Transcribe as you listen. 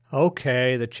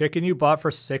Okay, the chicken you bought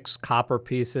for 6 copper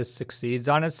pieces succeeds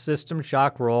on its System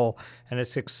Shock roll and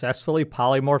is successfully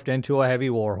polymorphed into a heavy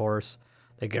warhorse.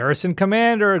 The garrison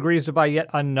commander agrees to buy yet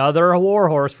another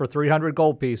warhorse for 300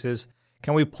 gold pieces.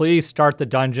 Can we please start the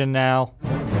dungeon now?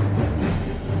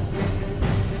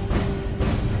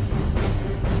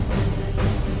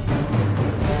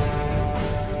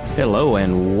 Hello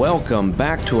and welcome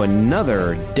back to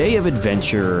another day of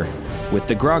adventure with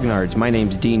the Grognards. My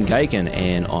name's Dean Geiken,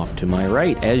 and off to my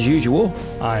right, as usual,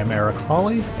 I'm Eric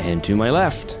Hawley. And to my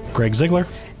left, Greg Ziegler.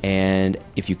 And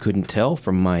if you couldn't tell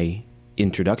from my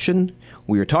introduction,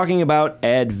 we are talking about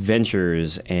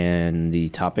adventures, and the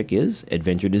topic is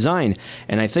adventure design.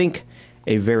 And I think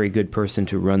a very good person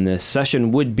to run this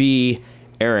session would be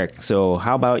Eric. So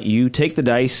how about you take the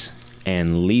dice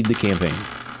and lead the campaign?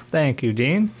 Thank you,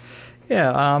 Dean.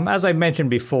 Yeah, as I mentioned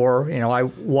before, I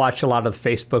watch a lot of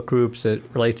Facebook groups that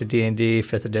relate to D&D,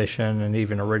 5th edition, and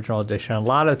even original edition. A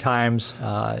lot of times,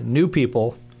 new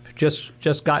people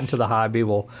just got into the hobby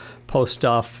will post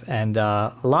stuff, and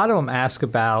a lot of them ask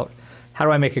about, how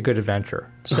do I make a good adventure?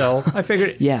 So I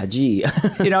figured, yeah, gee.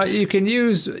 you can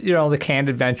use, the canned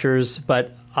adventures,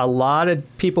 but a lot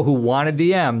of people who want to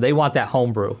DM, they want that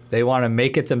homebrew. They want to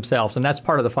make it themselves, and that's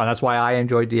part of the fun. That's why I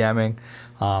enjoy DMing.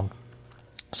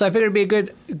 So I figured it'd be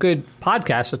a good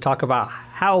podcast to talk about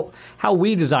how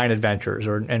we design adventures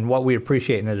and what we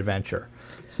appreciate in an adventure.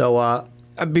 So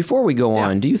before we go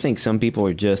on, do you think some people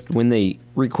are just, when they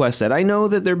request that, I know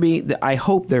that I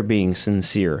hope they're being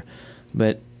sincere,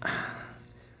 but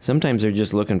sometimes they're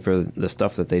just looking for the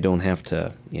stuff that they don't have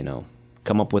to,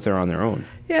 come up with on their own.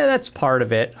 Yeah, that's part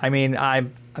of it. I mean, I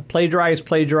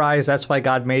plagiarize. That's why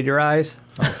God made your eyes.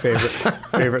 My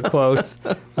favorite quotes.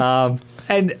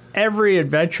 And every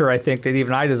adventure, I think, that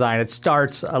even I design, it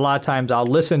starts, a lot of times I'll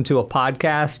listen to a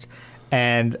podcast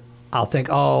and I'll think,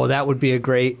 oh, that would be a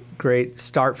great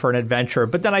start for an adventure.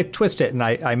 But then I twist it and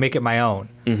I make it my own.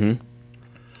 Mm-hmm.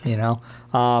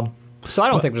 So I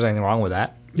don't think there's anything wrong with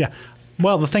that. Yeah.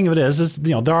 Well, the thing of it is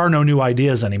there are no new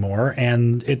ideas anymore,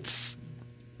 and it's,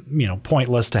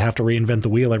 pointless to have to reinvent the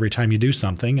wheel every time you do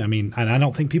something. I mean, and I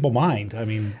don't think people mind. I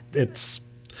mean, it's...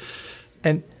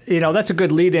 And, that's a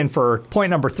good lead-in for point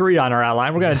number 3 on our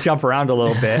outline. We're going to jump around a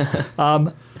little bit.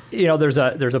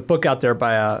 There's a book out there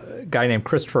by a guy named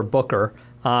Christopher Booker,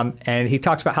 and he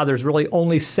talks about how there's really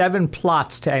only 7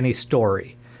 plots to any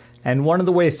story. And one of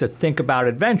the ways to think about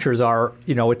adventures are,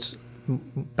 it's,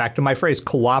 back to my phrase,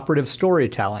 cooperative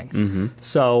storytelling. Mm-hmm.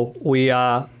 So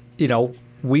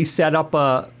we set up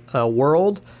a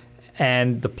world,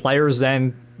 and the players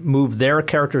then move their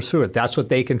characters through it. That's what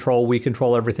they control. We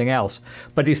control everything else.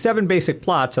 But these 7 basic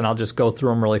plots, and I'll just go through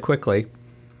them really quickly.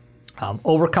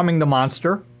 Overcoming the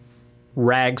monster,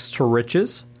 rags to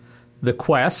riches, the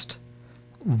quest,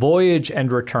 voyage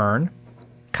and return,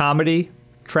 comedy,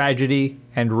 tragedy,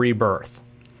 and rebirth.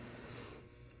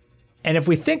 And if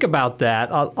we think about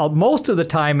that, most of the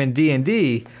time in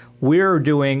D&D, we're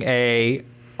doing a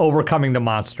overcoming the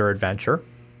monster adventure.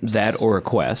 That or a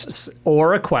quest.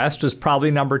 Or a quest is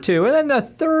probably number 2. And then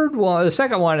the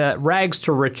second one, rags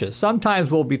to riches.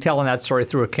 Sometimes we'll be telling that story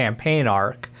through a campaign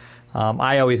arc.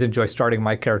 I always enjoy starting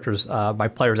my players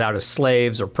out as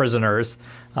slaves or prisoners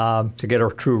to get a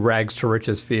true rags to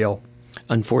riches feel.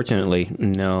 Unfortunately,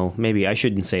 no, maybe I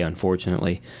shouldn't say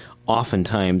unfortunately.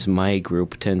 Oftentimes my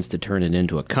group tends to turn it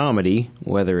into a comedy,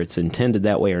 whether it's intended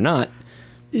that way or not.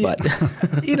 But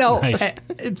Nice.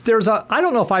 I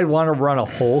don't know if I'd want to run a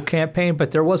whole campaign,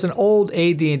 but there was an old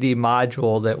AD&D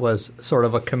module that was sort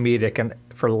of a comedic, and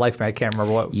for the life of me, I can't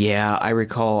remember what. Yeah, I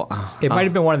recall. It might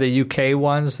have been one of the UK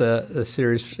ones, the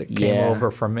series that came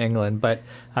over from England, but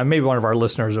maybe one of our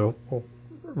listeners will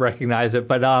recognize it.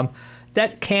 But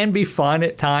that can be fun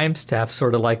at times to have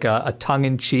sort of like a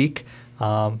tongue-in-cheek.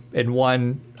 In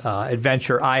one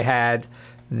adventure I had,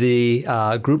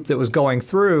 the group that was going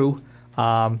through,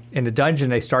 in the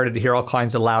dungeon, they started to hear all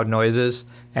kinds of loud noises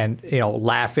and,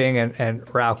 laughing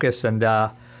and raucous, and they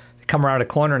come around a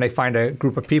corner and they find a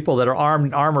group of people that are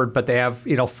armored, but they have,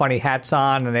 funny hats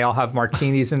on, and they all have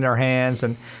martinis in their hands,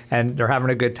 and they're having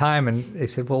a good time. And they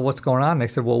said, well, what's going on? And they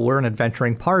said, well, we're an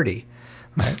adventuring party.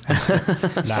 Right?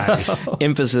 Nice.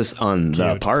 Emphasis on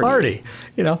the party.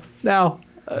 Now...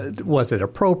 was it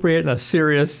appropriate in a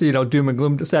serious, doom and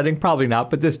gloom setting? Probably not,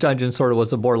 but this dungeon sort of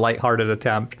was a more lighthearted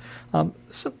attempt.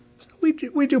 So we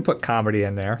do put comedy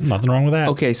in there. Nothing wrong with that.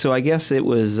 Okay, so I guess it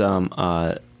was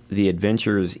the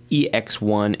adventures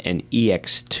EX1 and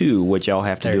EX2, which I'll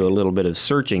have to do a little bit of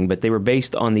searching, but they were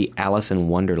based on the Alice in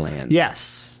Wonderland.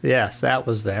 Yes, that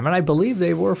was them. And I believe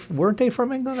weren't they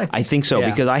from England? I think so,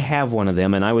 because I have one of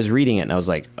them, and I was reading it, and I was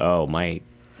like, oh, my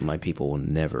my people will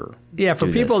never. Yeah, for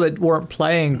do people this. that weren't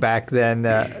playing back then,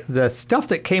 the stuff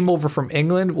that came over from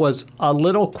England was a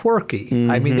little quirky.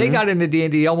 I mean, they got into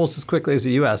D&D almost as quickly as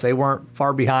the U.S. They weren't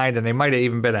far behind, and they might have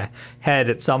even been ahead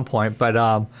at some point.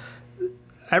 But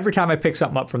every time I pick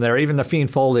something up from there, even the Fiend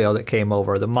Folio that came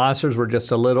over, the monsters were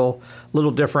just a little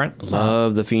different.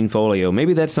 Love the Fiend Folio.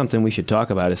 Maybe that's something we should talk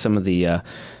about. Is some of the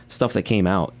stuff that came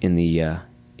out in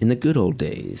the good old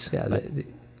days. Yeah,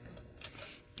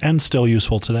 And still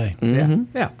useful today.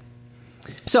 yeah.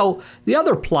 So the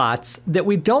other plots that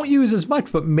we don't use as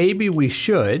much, but maybe we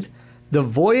should, the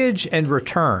voyage and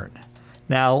return.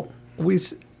 Now, we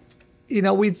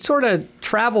sort of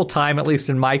travel time, at least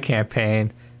in my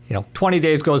campaign, 20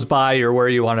 days goes by, you're where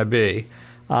you want to be.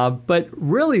 But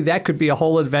really, that could be a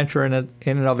whole adventure in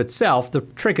and of itself. The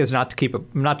trick is not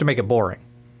to make it boring.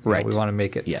 Right. We want to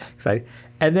make it Yeah. exciting.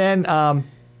 And then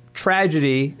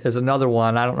tragedy is another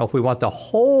one. I don't know if we want the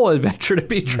whole adventure to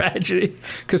be tragedy,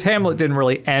 because Hamlet didn't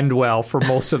really end well for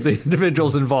most of the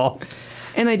individuals involved.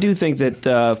 And I do think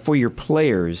that for your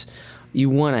players, you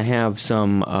want to have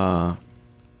some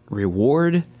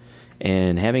reward,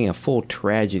 and having a full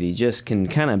tragedy just can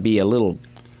kind of be a little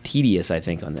tedious, I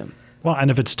think, on them. Well,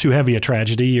 and if it's too heavy a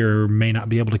tragedy, you may not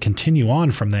be able to continue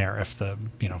on from there if the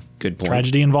Good point.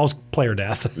 tragedy involves player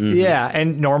death. Yeah,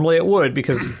 and normally it would,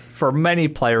 because for many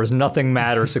players, nothing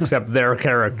matters except their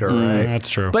character, right?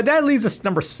 That's true. But that leads us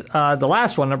to the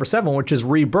last one, number 7, which is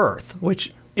rebirth,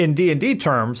 which in D&D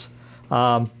terms,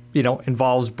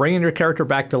 involves bringing your character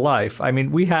back to life. I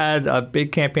mean, we had a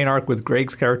big campaign arc with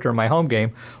Greg's character in my home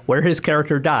game where his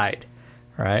character died,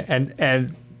 right?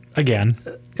 And Again.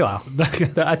 well,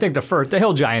 I think the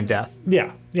hill giant death.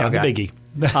 Yeah, Okay. the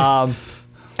biggie.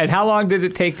 And how long did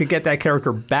it take to get that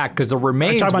character back? Because the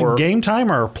remains Talking were about game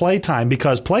time or play time?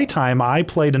 Because play time, I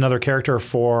played another character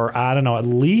for, I don't know, at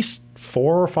least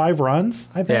 4 or 5 runs,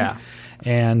 I think. Yeah.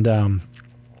 And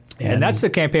that's the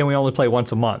campaign we only play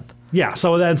once a month. yeah,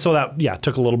 so that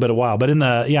took a little bit of while. But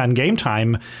in game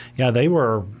time, they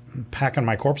were packing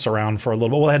my corpse around for a little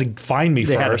bit. Well, they had to find me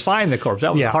They first. had to find the corpse.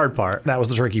 That was the hard part. That was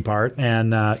the tricky part.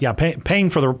 And paying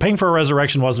for a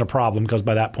resurrection wasn't a problem, because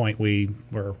by that point we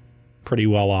were pretty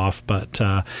well off. But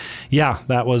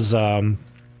that was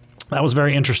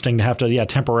very interesting to have to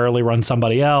temporarily run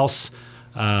somebody else.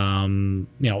 In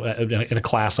a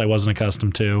class I wasn't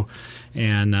accustomed to,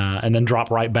 and then drop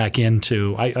right back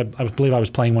into. I believe I was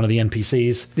playing one of the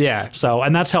NPCs. Yeah. So,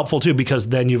 and that's helpful too, because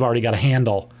then you've already got a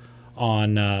handle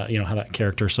on how that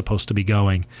character is supposed to be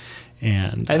going,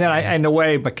 and then in a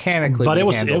way mechanically. But we it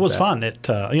was handled that. fun. It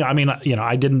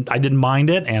I didn't mind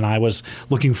it, and I was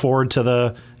looking forward to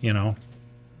the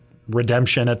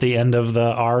redemption at the end of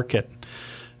the arc. It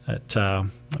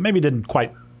maybe didn't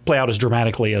quite play out as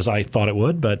dramatically as I thought it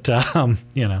would, but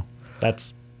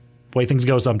that's the way things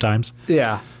go sometimes.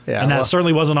 Yeah. And that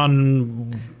certainly wasn't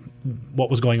on what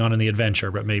was going on in the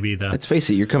adventure, but maybe Let's face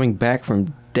it, you're coming back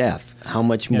from death. How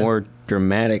much more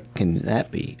dramatic can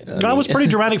that be? That was pretty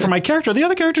dramatic for my character. The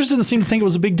other characters didn't seem to think it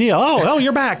was a big deal. Oh,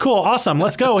 you're back. Cool. Awesome.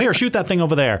 Let's go. Here, shoot that thing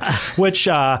over there. Which,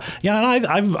 and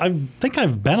I think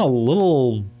I've been a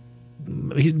little...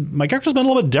 my character's been a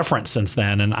little bit different since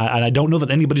then, and I don't know that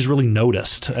anybody's really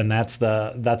noticed, and that's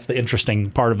the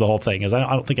interesting part of the whole thing. Is I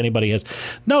don't think anybody has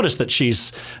noticed that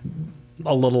she's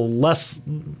a little less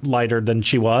lighter than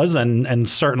she was, and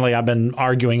certainly I've been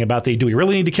arguing about do we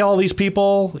really need to kill all these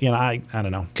people? I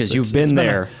don't know, because you've been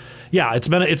there. It's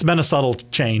been a subtle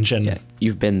change, and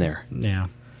you've been there. Yeah.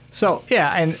 So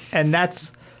and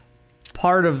that's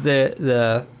part of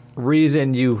the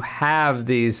reason you have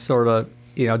these sort of.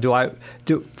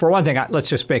 For one thing, let's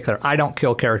just make clear, I don't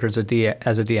kill characters as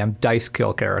a DM. Dice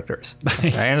kill characters.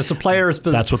 Right? And it's a player's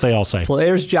That's what they all say.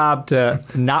 Player's job to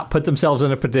not put themselves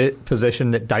in a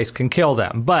position that dice can kill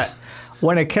them. But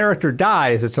when a character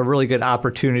dies, it's a really good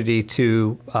opportunity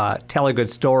to tell a good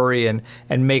story and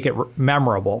make it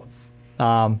memorable.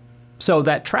 So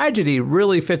that tragedy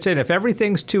really fits in. If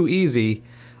everything's too easy,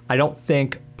 I don't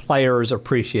think players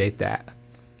appreciate that.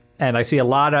 And I see a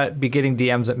lot of beginning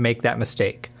DMs that make that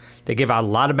mistake. They give out a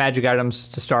lot of magic items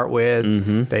to start with.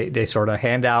 Mm-hmm. They sort of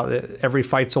hand out every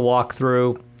fight's a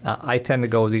walkthrough. I tend to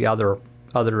go the other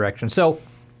direction. So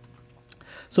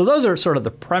those are sort of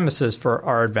the premises for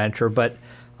our adventure. But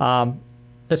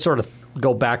let's sort of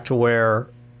go back to where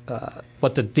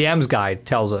what the DM's guide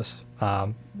tells us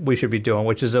we should be doing,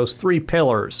 which is those 3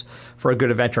 pillars for a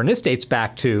good adventure. And this dates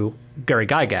back to Gary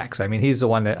Gygax. I mean, he's the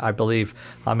one that I believe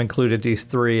included these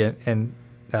 3 in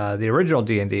the original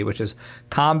D&D, which is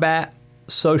combat,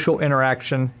 social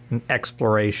interaction, and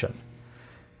exploration.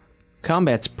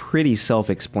 Combat's pretty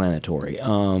self-explanatory,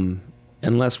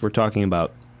 unless we're talking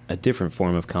about a different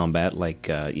form of combat, like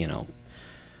a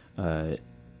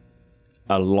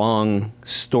long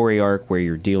story arc where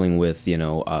you're dealing with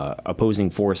opposing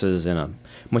forces in a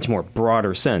much more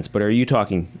broader sense. But are you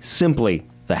talking simply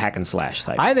the hack and slash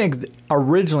type? I think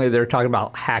originally they're talking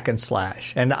about hack and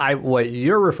slash, and what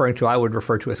you're referring to, I would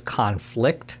refer to as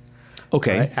conflict.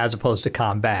 Okay. Right, as opposed to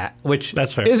combat, which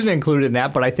That's fair. isn't included in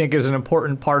that, but I think is an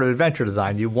important part of adventure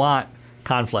design. You want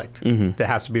conflict that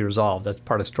has to be resolved. That's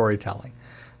part of storytelling.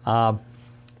 I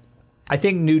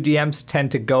think new DMs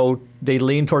tend to they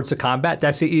lean towards the combat.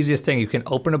 That's the easiest thing. You can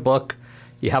open a book,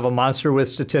 you have a monster with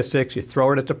statistics, you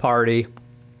throw it at the party.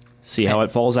 See how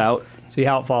it falls out. See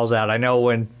how it falls out. I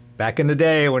know back in the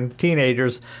day when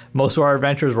teenagers, most of our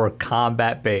adventures were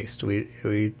combat-based.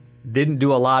 We didn't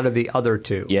do a lot of the other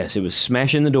two. Yes, it was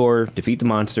smash in the door, defeat the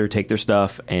monster, take their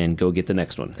stuff, and go get the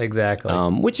next one. Exactly.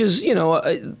 Which is,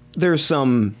 there's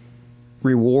some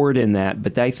reward in that,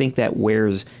 but I think that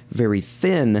wears very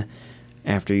thin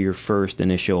after your first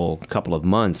initial couple of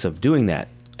months of doing that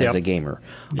as a gamer.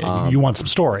 Yeah, you want some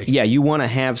story. Yeah, you want to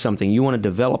have something. You want to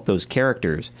develop those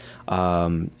characters.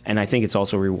 And I think it's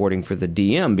also rewarding for the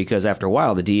DM because after a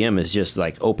while, the DM is just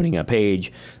like opening a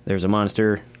page. There's a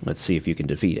monster. Let's see if you can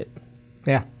defeat it.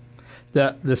 Yeah.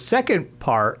 The second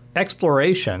part,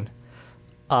 exploration,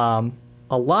 a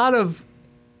lot of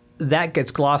that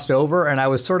gets glossed over, and I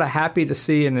was sort of happy to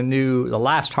see in the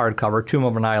last hardcover, Tomb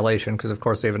of Annihilation, because of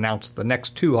course they've announced the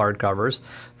next two hardcovers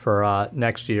for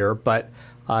next year, but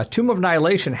Tomb of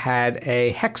Annihilation had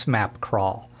a hex map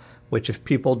crawl, which if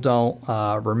people don't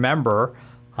remember,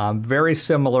 very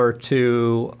similar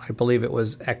to, I believe it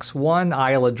was X1,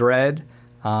 Isle of Dread.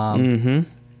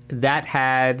 That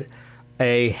had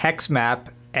a hex map,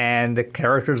 and the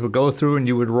characters would go through and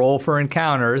you would roll for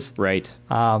encounters. Right.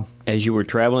 As you were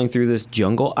traveling through this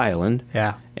jungle island,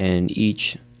 and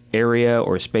each area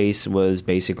or space was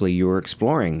basically you were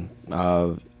exploring.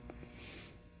 You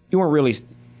weren't really...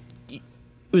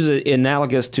 It was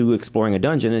analogous to exploring a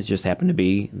dungeon. It just happened to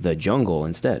be the jungle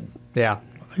instead. Yeah.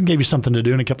 It gave you something to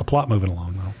do, and it kept the plot moving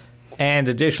along, though. And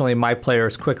additionally, my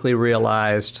players quickly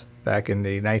realized back in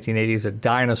the 1980s that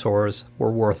dinosaurs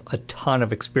were worth a ton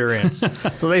of experience.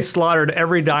 So they slaughtered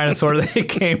every dinosaur they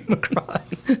came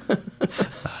across.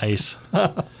 Nice.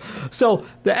 So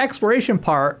the exploration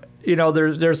part,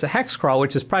 there's a hex crawl,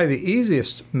 which is probably the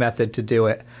easiest method to do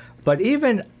it. But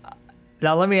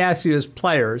now let me ask you as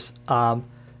players,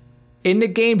 in the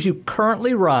games you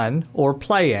currently run or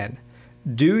play in,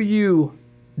 do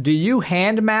you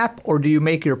hand map or do you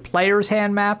make your players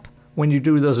hand map when you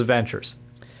do those adventures?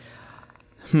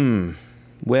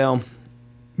 Well,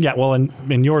 yeah. Well,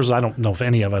 in yours, I don't know if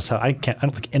any of us. I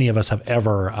don't think any of us have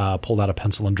ever pulled out a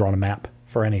pencil and drawn a map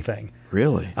for anything.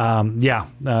 Really? Yeah.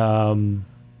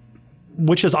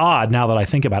 Which is odd now that I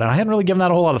think about it. And I hadn't really given that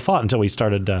a whole lot of thought until we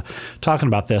started talking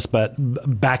about this. But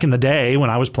back in the day when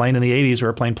I was playing in the 80s, we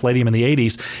were playing Palladium in the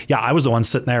 80s, I was the one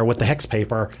sitting there with the hex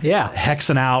paper,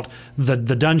 hexing out the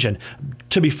dungeon.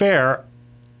 To be fair,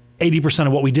 80%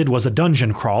 of what we did was a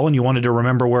dungeon crawl, and you wanted to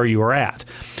remember where you were at.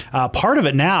 Part of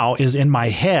it now is in my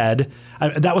head.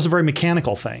 That was a very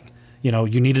mechanical thing.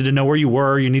 You needed to know where you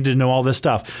were. You needed to know all this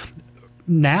stuff.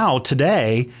 Now,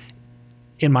 today,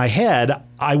 in my head,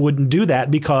 I wouldn't do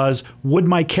that because would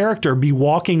my character be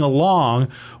walking along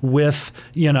with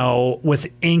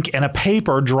ink and a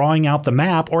paper drawing out the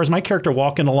map, or is my character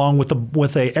walking along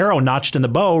with a arrow notched in the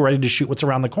bow ready to shoot what's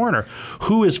around the corner?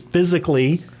 Who is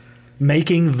physically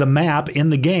making the map in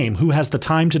the game? Who has the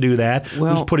time to do that?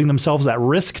 Who's putting themselves at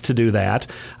risk to do that?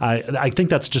 I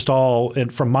think that's just all,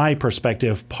 from my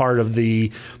perspective, part of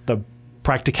the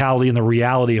practicality and the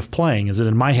reality of playing. Is that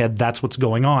in my head, that's what's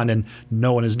going on, and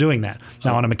no one is doing that.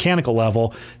 Now, on a mechanical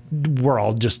level, we're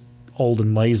all just old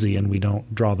and lazy, and we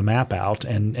don't draw the map out,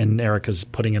 and Erica's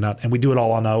putting it out, and we do it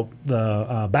all on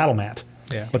the battle mat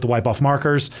with the wipe-off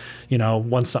markers.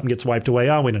 Once something gets wiped away,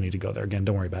 we don't need to go there again.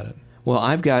 Don't worry about it. Well,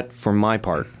 I've got, for my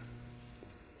part,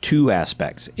 two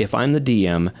aspects. If I'm the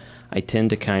DM, I tend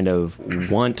to kind of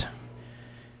want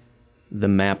the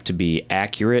map to be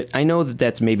accurate. I know that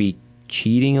that's maybe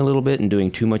cheating a little bit and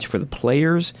doing too much for the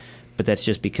players, but that's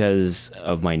just because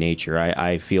of my nature.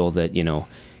 I feel that,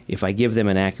 if I give them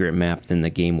an accurate map, then the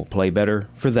game will play better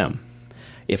for them.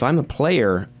 If I'm a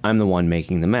player, I'm the one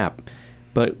making the map.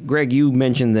 But, Greg, you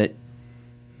mentioned that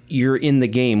you're in the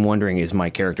game wondering, is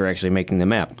my character actually making the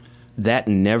map? That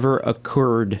never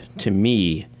occurred to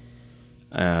me.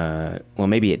 Well,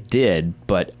 maybe it did,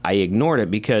 but I ignored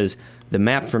it because the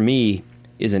map for me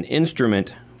is an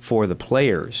instrument for the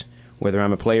players. Whether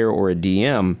I'm a player or a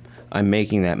DM, I'm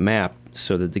making that map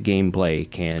so that the gameplay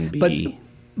can be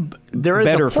there is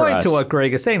better a point for us. to what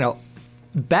Greg is saying. Now,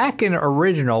 back in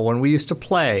original, when we used to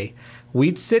play,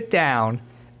 we'd sit down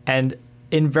and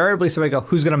invariably somebody go,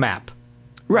 who's going to map?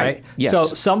 Right. Yes. So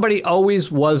somebody always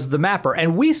was the mapper.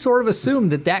 And we sort of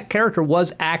assumed that character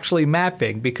was actually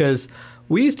mapping because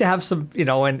we used to have some,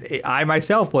 and I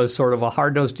myself was sort of a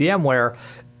hard-nosed DM where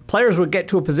players would get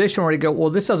to a position where you go, well,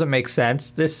 this doesn't make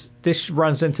sense. This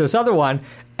runs into this other one.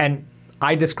 And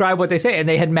I describe what they say, and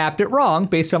they had mapped it wrong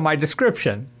based on my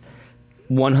description.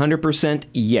 100%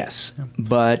 yes.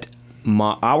 But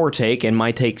our take, and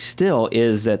my take still,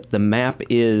 is that the map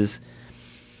is,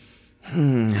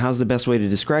 how's the best way to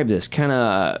describe this? Kind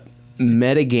of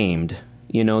metagamed.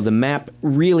 The map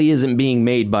really isn't being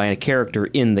made by a character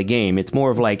in the game. It's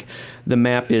more of like the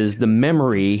map is the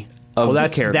memory of the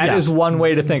character. That is one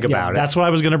way to think about it. That's what I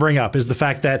was going to bring up, is the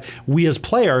fact that we as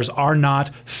players are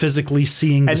not physically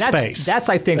seeing the space. That's,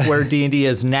 I think, where D&D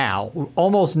is now.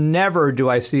 Almost never do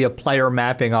I see a player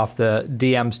mapping off the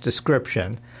DM's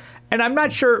description. And I'm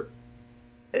not sure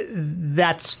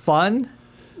that's fun,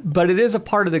 but it is a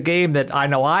part of the game that I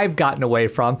know I've gotten away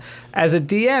from. As a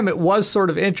DM, it was sort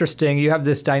of interesting. You have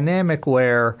this dynamic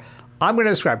where I'm going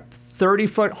to describe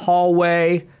 30-foot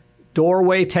hallway,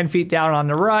 doorway 10 feet down on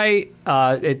the right.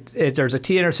 There's a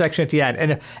T intersection at the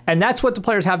end. And that's what the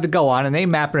players have to go on, and they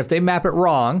map it. If they map it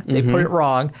wrong, they put it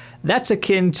wrong. That's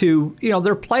akin to,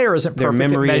 their player isn't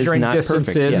perfect at measuring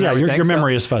distances. Perfect. Yeah, your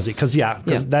memory is fuzzy. Because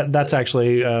that's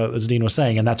actually, as Dean was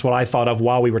saying, and that's what I thought of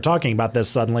while we were talking about this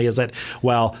suddenly, is that,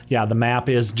 the map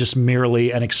is just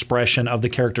merely an expression of the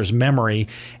character's memory.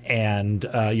 And,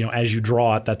 as you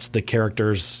draw it, that's the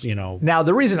character's, Now,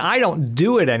 the reason I don't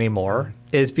do it anymore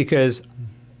is because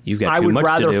I would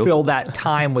rather fill that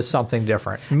time with something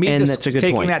different. And that's a good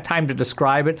taking point. that time to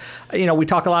describe it. We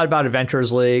talk a lot about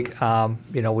Adventures League. I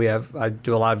do a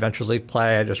lot of Adventures League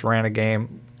play. I just ran a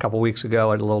game a couple weeks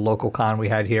ago at a little local con we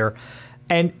had here.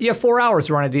 And you have 4 hours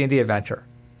to run a D&D adventure.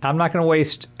 I'm not going to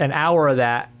waste an hour of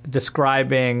that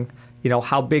describing,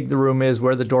 how big the room is,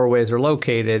 where the doorways are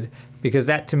located, because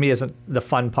that to me isn't the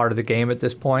fun part of the game at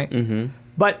this point. Mm-hmm.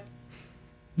 But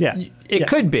it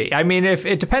could be. I mean, if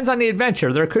it depends on the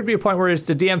adventure. There could be a point where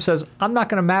the DM says, I'm not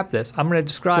going to map this. I'm going to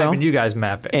describe and you guys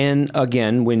map it. And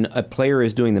again, when a player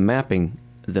is doing the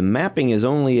mapping is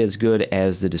only as good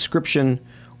as the description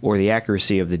or the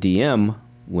accuracy of the DM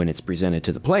when it's presented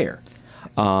to the player.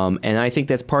 And I think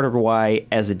that's part of why,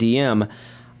 as a DM,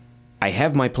 I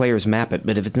have my players map it.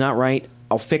 But if it's not right,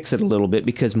 I'll fix it a little bit,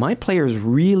 because my players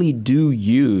really do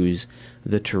use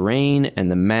the terrain and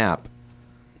the map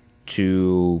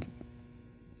to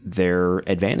their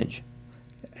advantage,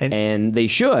 and they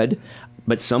should,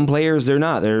 but some players they're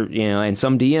not. And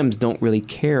some DMs don't really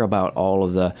care about all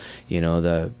of the,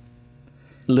 the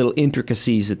little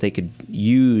intricacies that they could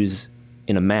use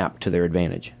in a map to their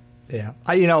advantage. Yeah,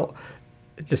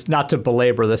 just not to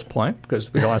belabor this point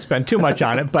because we don't want to spend too much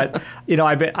on it, but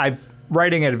I'm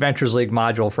writing an Adventures League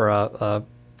module for a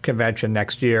convention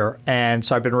next year, and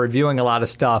so I've been reviewing a lot of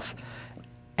stuff,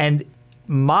 and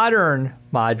modern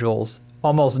modules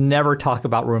almost never talk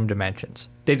about room dimensions.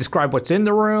 They describe what's in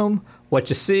the room, what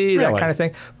you see, that kind of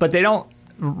thing. But they don't,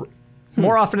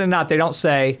 more often than not, they don't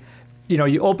say,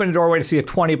 you open a doorway to see a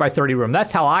 20 by 30 room.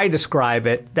 That's how I describe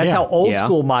it. That's how old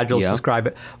school modules describe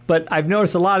it. But I've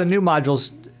noticed a lot of new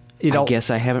modules, I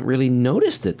guess I haven't really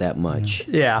noticed it that much.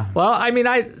 Yeah. Well, I mean,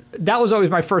 that was always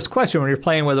my first question when you're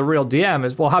playing with a real DM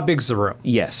is, well, how big's the room?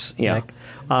 Yes. Yeah.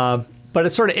 But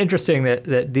it's sort of interesting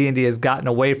that D&D has gotten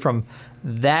away from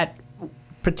that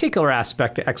particular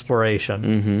aspect of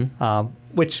exploration,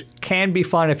 which can be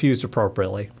fun if used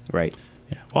appropriately. Right.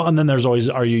 Yeah. Well, and then there's always,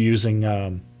 are you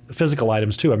using physical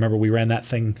items too? I remember we ran that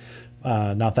thing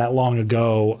not that long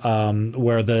ago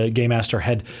where the Game Master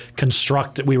had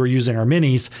we were using our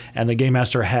minis, and the Game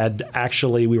Master had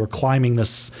we were climbing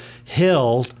this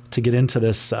hill to get into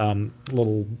this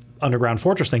little underground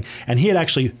fortress thing, and he had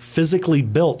actually physically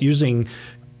built, using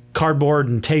cardboard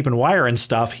and tape and wire and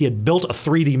stuff, he had built a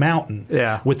 3D mountain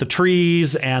with the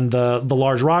trees and the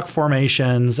large rock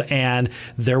formations, and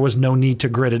there was no need to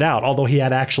grid it out, although he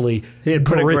had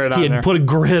put a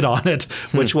grid on it,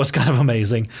 which was kind of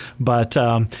amazing. But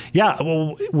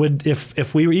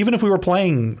if we were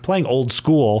playing old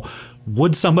school,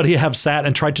 would somebody have sat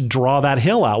and tried to draw that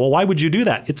hill out? Well, why would you do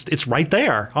that? It's right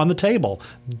there on the table.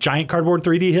 Giant cardboard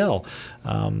 3D hill.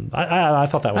 I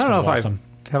thought that was kind of awesome.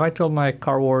 Have I told my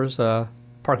Car Wars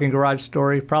parking garage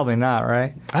story? Probably not,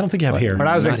 right? I don't think you have here. When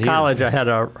I was Not in here. college, I had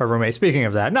a roommate. Speaking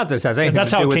of that, not that this has anything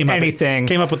That's to how do it with came up. anything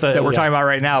Came up with that we're yeah. talking about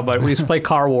right now, but we used to play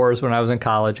Car Wars when I was in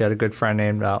college. I had a good friend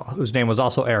named whose name was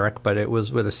also Eric, but it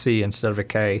was with a C instead of a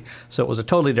K, so it was a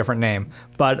totally different name.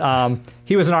 But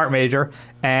he was an art major,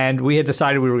 and we had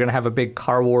decided we were going to have a big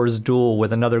Car Wars duel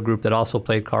with another group that also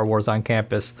played Car Wars on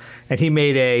campus. And he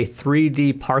made a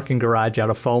 3D parking garage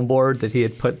out of foam board that he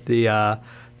had put the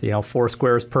 4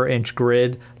 squares per inch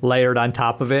grid layered on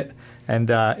top of it.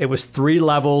 And it was 3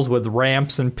 levels with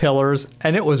ramps and pillars,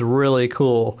 and it was really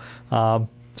cool.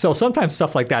 So sometimes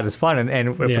stuff like that is fun. And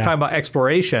if we're talking about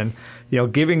exploration,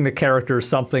 giving the characters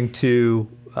something to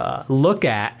look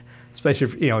at, especially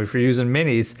if you're using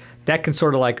minis, that can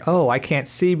sort of like, oh, I can't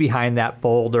see behind that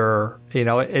boulder.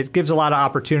 It gives a lot of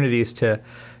opportunities to.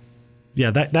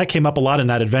 Yeah, that came up a lot in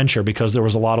that adventure because there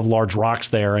was a lot of large rocks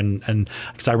there, and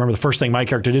because I remember the first thing my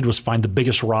character did was find the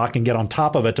biggest rock and get on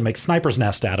top of it to make sniper's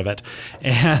nest out of it,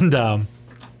 and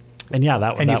yeah,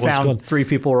 that and you was found good. 3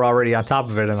 people were already on top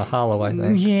of it in the hollow, I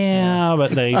think. Yeah,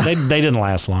 but they didn't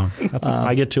last long.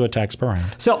 I get 2 attacks per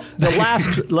round. So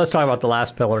let's talk about the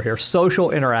last pillar here: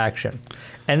 social interaction.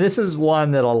 And this is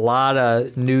one that a lot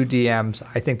of new DMs,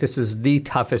 I think this is the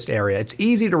toughest area. It's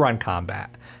easy to run combat.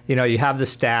 You have the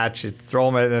stats, you throw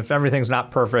them in, and if everything's not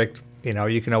perfect,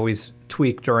 you can always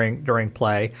tweak during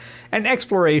play. And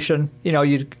exploration,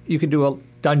 you can do a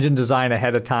dungeon design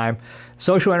ahead of time.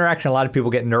 Social interaction, a lot of people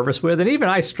get nervous with, and even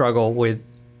I struggle with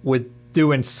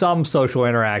doing some social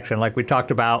interaction. Like we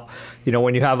talked about,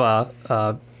 when you have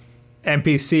a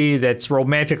NPC that's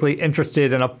romantically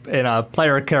interested in a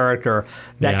player character,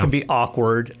 that can be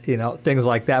awkward, things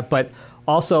like that. But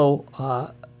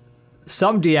also,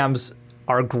 some DMs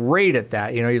are great at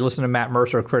that. You listen to Matt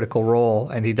Mercer, Critical Role,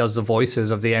 and he does the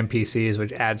voices of the NPCs,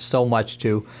 which adds so much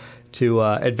to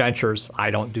adventures.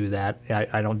 I don't do that.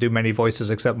 I don't do many voices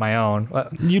except my own.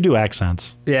 You do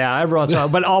accents. Yeah, everyone's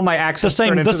but all my accents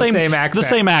turn into the same accent. The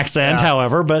same accent,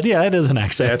 however, but yeah, it is an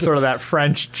accent. Yeah, it's sort of that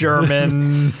French,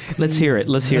 German. Let's hear it.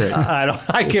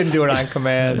 I couldn't do it on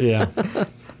command. Yeah.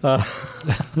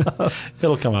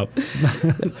 It'll come up.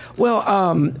 Well,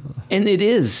 and it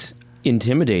is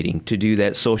intimidating to do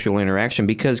that social interaction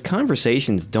because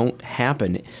conversations don't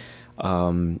happen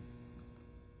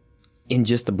in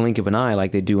just the blink of an eye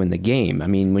like they do in the game. I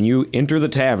mean, when you enter the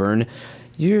tavern,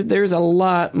 there's a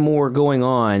lot more going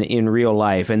on in real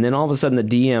life, and then all of a sudden the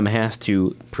DM has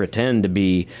to pretend to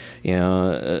be,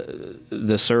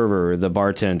 the server, the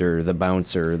bartender, the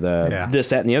bouncer, this,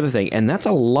 that, and the other thing, and that's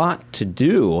a lot to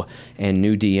do, and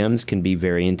new DMs can be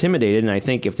very intimidated, and I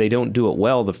think if they don't do it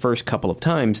well the first couple of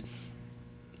times,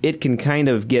 it can kind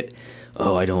of get,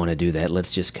 oh, I don't want to do that,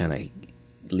 let's just kind of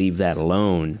leave that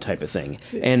alone type of thing.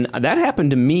 And that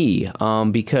happened to me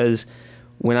because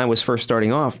when I was first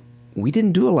starting off, we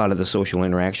didn't do a lot of the social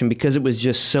interaction because it was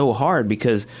just so hard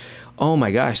because, oh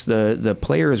my gosh, the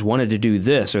players wanted to do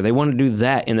this or they wanted to do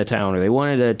that in the town or they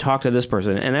wanted to talk to this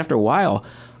person. And after a while,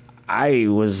 I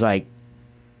was like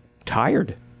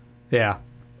tired. Yeah.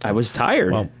 I was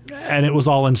tired. Well, and it was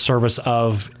all in service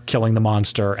of killing the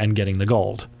monster and getting the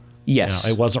gold. Yes.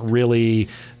 It wasn't really...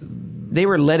 They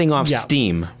were letting off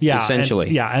steam,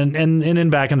 essentially. And in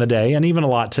back in the day, and even a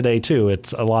lot today too,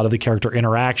 it's a lot of the character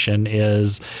interaction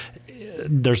is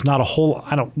there's not a whole...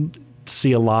 I don't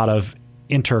see a lot of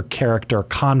inter-character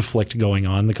conflict going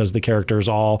on because the characters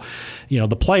all,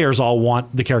 the players all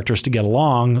want the characters to get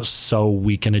along so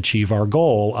we can achieve our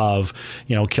goal of,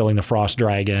 killing the frost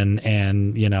dragon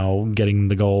and, getting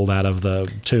the gold out of the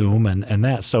tomb and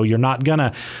that. So you're not going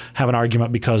to have an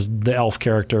argument because the elf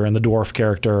character and the dwarf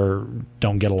character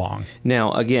don't get along.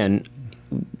 Now, again,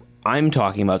 I'm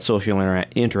talking about social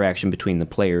interaction between the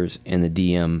players and the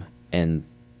DM and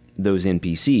those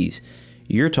NPCs.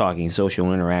 You're talking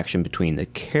social interaction between the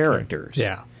characters.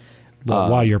 Yeah. Well,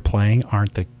 while you're playing,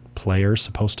 aren't the players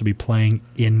supposed to be playing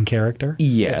in character?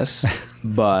 Yes,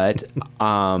 but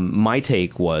my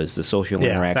take was the social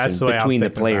interaction between the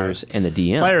players and the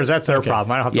DM. Players, that's their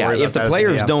problem. I don't have to worry about if the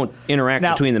players don't interact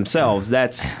between themselves,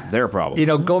 that's their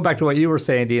problem. Going back to what you were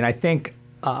saying, Dean, I think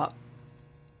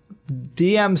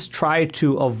DMs try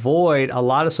to avoid a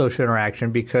lot of social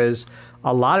interaction because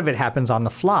a lot of it happens on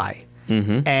the fly.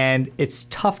 Mm-hmm. And it's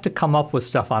tough to come up with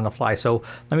stuff on the fly. So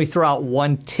let me throw out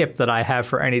one tip that I have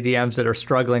for any DMs that are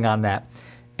struggling on that.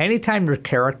 Anytime your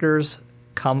characters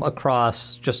come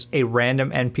across just a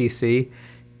random NPC,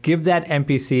 give that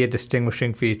NPC a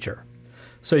distinguishing feature.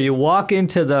 So you walk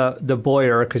into the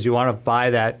Boyer because you want to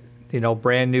buy that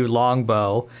brand new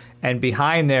longbow, and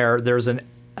behind there's an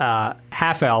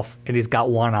half elf and he's got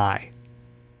one eye,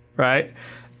 right?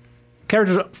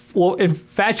 characters will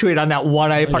infatuate on that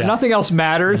one-eyed part. Yeah. Nothing else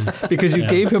matters because you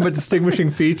gave him a distinguishing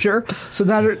feature. So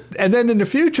now, and then in the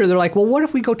future, they're like, well, what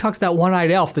if we go talk to that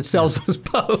one-eyed elf that sells those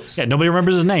bows? Yeah, nobody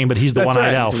remembers his name, but he's the That's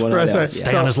one-eyed right. elf. He's the one-eyed elf. Right.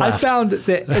 Stay So on his I left. found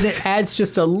that, and it adds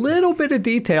just a little bit of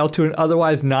detail to an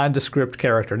otherwise nondescript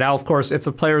character. Now, of course, if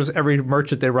the players, every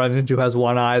merchant they run into has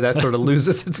one eye, that sort of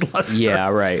loses its luster. Yeah,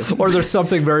 right. Or there's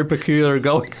something very peculiar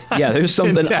going on. Yeah, there's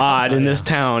something town. odd in this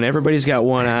town. Everybody's got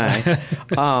one eye.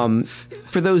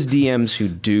 For those DMs who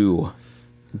do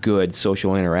good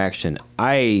social interaction,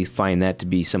 I find that to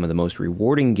be some of the most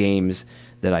rewarding games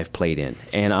that I've played in.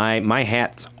 And my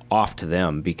hat's off to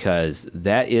them because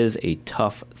that is a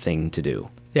tough thing to do.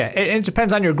 Yeah, it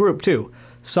depends on your group, too.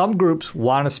 Some groups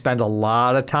want to spend a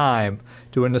lot of time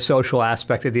doing the social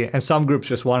aspect of and some groups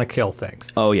just want to kill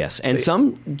things. Oh, yes. And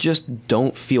some just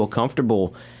don't feel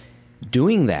comfortable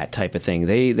doing that type of thing.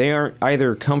 They aren't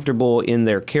either comfortable in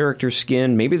their character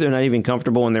skin, maybe they're not even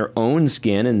comfortable in their own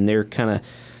skin, and they're kind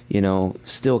of,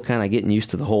 still kind of getting used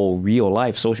to the whole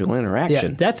real-life social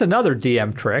interaction. Yeah, that's another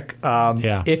DM trick.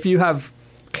 Yeah. If you have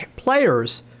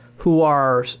players who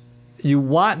are, you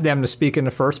want them to speak in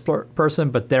the first person,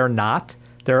 but they're not.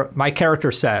 My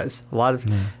character says a lot of.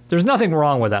 There's nothing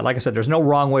wrong with that. Like I said, there's no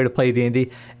wrong way to play D&D.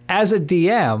 As a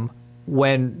DM,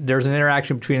 when there's an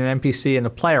interaction between an NPC and the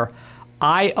player,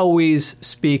 I always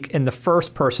speak in the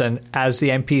first person as the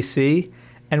NPC.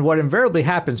 And what invariably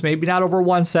happens, maybe not over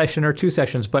one session or two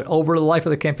sessions, but over the life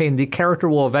of the campaign, the character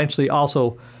will eventually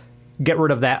also get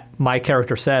rid of that my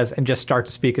character says and just start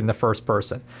to speak in the first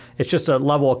person. It's just a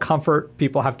level of comfort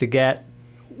people have to get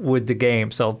with the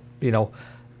game. So,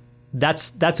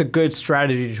 that's a good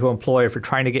strategy to employ if you're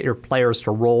trying to get your players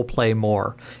to role play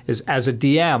more, is as a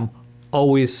DM,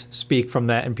 always speak from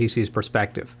that NPC's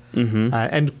perspective. Mm-hmm.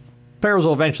 And players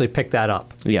will eventually pick that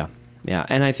up. Yeah.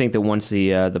 And I think that once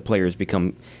the players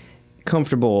become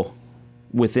comfortable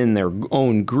within their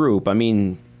own group, I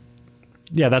mean...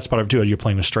 Yeah, that's part of it, too. Are you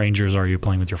playing with strangers or are you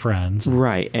playing with your friends?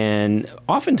 Right. And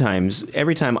oftentimes,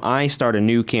 every time I start a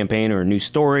new campaign or a new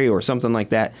story or something like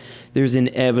that, there's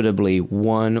inevitably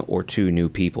one or two new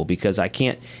people because I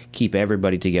can't keep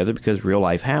everybody together because real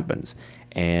life happens.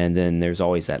 And then there's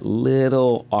always that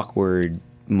little awkward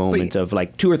moment of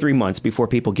like 2 or 3 months before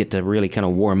people get to really kind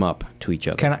of warm up to each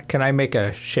other. Can I make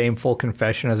a shameful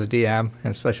confession as a DM,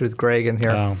 and especially with Greg in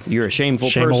here? You're a shameful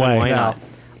Shame person. away. Why Now, not?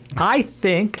 I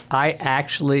think I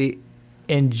actually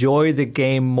enjoy the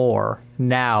game more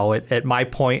now at my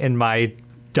point in my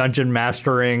dungeon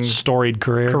mastering Storied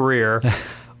career.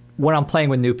 when I'm playing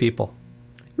with new people.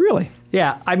 Really?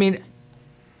 Yeah, I mean,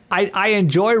 I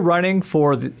enjoy running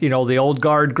for the old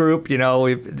guard group.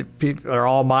 People are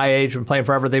all my age, been playing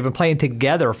forever. They've been playing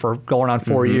together for going on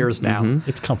 4 years now.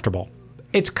 It's comfortable.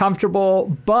 It's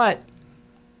comfortable, but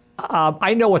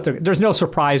I know there's no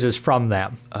surprises from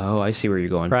them, Oh, I see where you're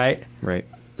going. right? Right.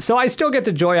 So I still get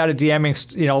the joy out of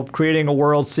DMing, creating a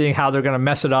world, seeing how they're going to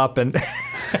mess it up and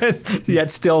yet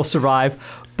still survive.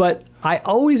 But I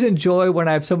always enjoy when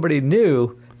I have somebody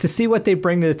new to see what they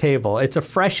bring to the table. It's a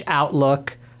fresh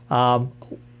outlook.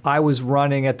 I was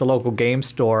running at the local game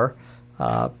store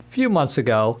a few months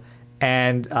ago,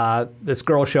 and this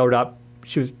girl showed up.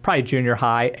 She was probably junior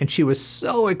high, and she was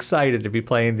so excited to be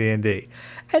playing D&D.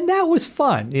 And that was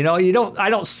fun. I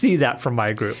don't see that from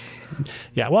my group.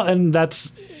 Yeah, well, and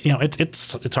that's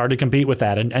it's hard to compete with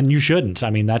that, and you shouldn't. I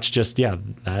mean, that's just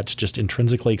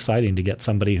intrinsically exciting to get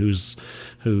somebody who's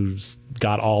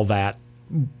got all that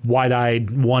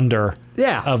wide-eyed wonder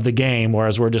of the game,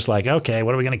 whereas we're just like, okay,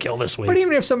 what are we going to kill this week? But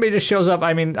even if somebody just shows up,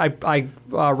 I mean, I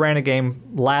ran a game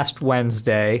last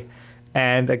Wednesday,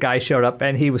 and a guy showed up,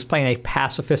 and he was playing a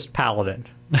pacifist paladin,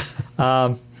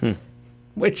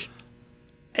 which,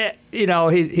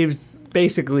 he was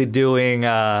basically doing,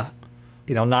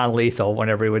 non-lethal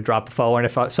whenever he would drop a foe, and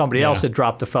if somebody else had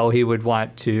dropped a foe, he would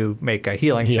want to make a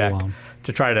healing check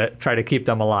to try to keep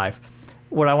them alive.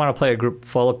 Would I want to play a group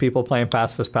full of people playing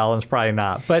pacifist paladins? Probably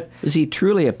not. But is he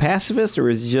truly a pacifist, or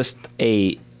is he just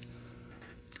a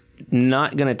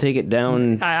not going to take it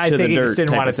down? I to think the he dirt just didn't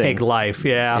type want of to thing? take life.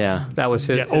 Yeah, that was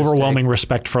his overwhelming take.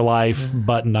 respect for life,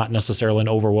 but not necessarily an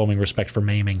overwhelming respect for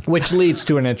maiming. Which leads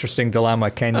to an interesting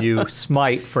dilemma: can you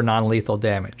smite for non-lethal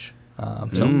damage?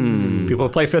 People who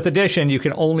play 5th edition, you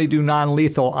can only do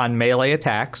non-lethal on melee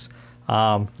attacks.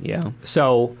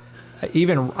 So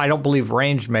even I don't believe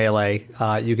ranged melee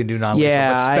you can do non-lethal,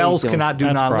 but spells cannot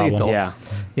do non-lethal. Yeah.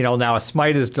 Now a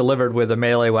smite is delivered with a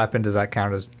melee weapon. Does that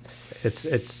count as?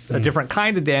 It's a different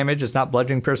kind of damage. It's not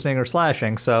bludgeoning, piercing, or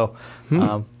slashing. So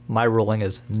my ruling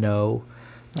is no.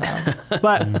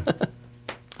 But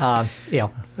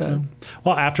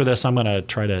Well, after this, I'm going to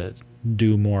try to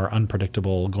do more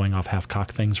unpredictable, going off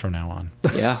half-cocked things from now on.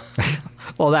 Yeah.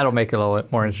 Well, that'll make it a little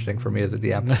bit more interesting for me as a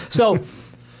DM.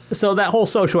 So that whole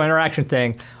social interaction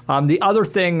thing. The other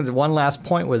thing, the one last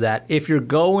point with that, if you're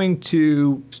going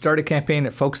to start a campaign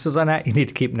that focuses on that, you need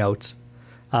to keep notes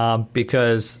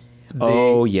because.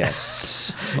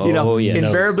 Yes.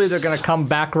 Invariably they're going to come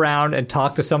back around and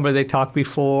talk to somebody they talked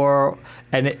before,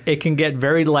 and it can get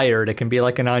very layered. It can be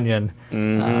like an onion.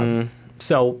 Mm-hmm.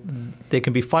 So they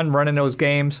can be fun running those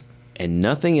games. And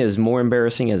nothing is more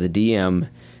embarrassing as a DM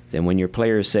than when your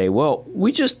players say, well,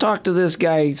 we just talked to this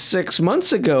guy 6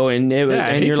 months ago, and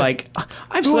you're like,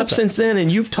 I've slept since then, and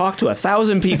you've talked to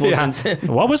 1,000 people since then.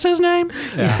 What was his name?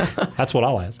 Yeah. That's what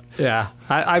I'll ask. Yeah.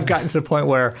 I've gotten to the point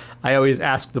where I always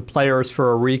ask the players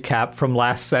for a recap from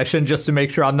last session just to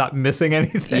make sure I'm not missing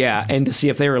anything. Yeah, and to see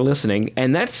if they were listening.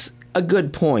 And that's a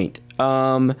good point.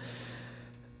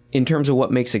 In terms of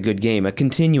what makes a good game, a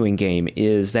continuing game,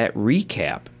 is that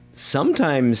recap.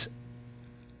 Sometimes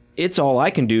it's all I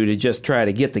can do to just try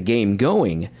to get the game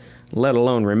going, let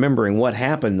alone remembering what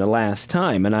happened the last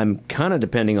time. And I'm kind of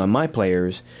depending on my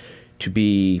players to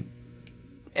be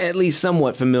at least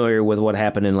somewhat familiar with what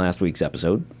happened in last week's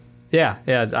episode. Yeah.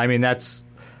 I mean, that's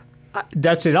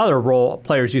another role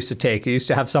players used to take. You used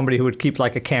to have somebody who would keep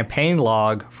like a campaign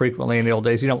log frequently in the old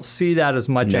days. You don't see that as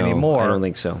much anymore. I don't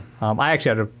think so. I actually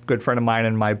had a good friend of mine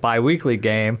in my bi-weekly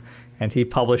game, and he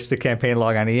published the campaign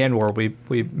log on the N-Word.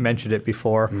 We mentioned it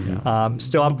before.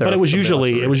 Still up there. But it was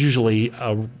usually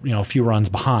a few runs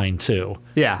behind too.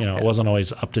 Yeah. It wasn't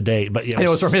always up to date. But and it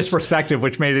was from his perspective,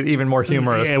 which made it even more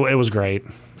humorous. It was great.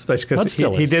 Especially because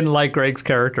he didn't like Greg's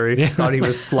character. He thought he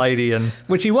was flighty,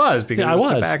 which he was because he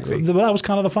was tabaxi. That was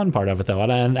kind of the fun part of it, though.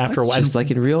 And after That's just like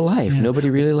in real life.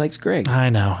 Nobody really likes Greg. I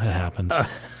know. It happens.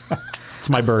 It's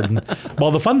my burden.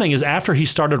 Well, the fun thing is after he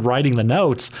started writing the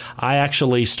notes, I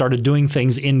actually started doing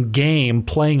things in game,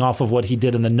 playing off of what he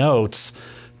did in the notes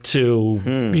to,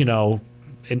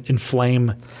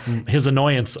 inflame his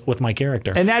annoyance with my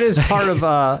character. And that is part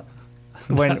of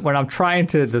when I'm trying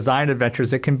to design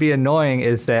adventures, it can be annoying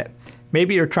is that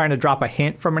maybe you're trying to drop a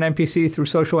hint from an NPC through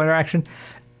social interaction.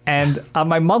 And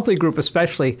my monthly group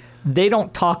especially, they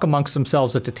don't talk amongst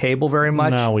themselves at the table very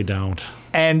much. No, we don't.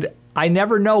 And I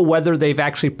never know whether they've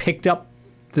actually picked up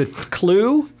the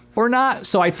clue or not.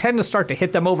 So I tend to start to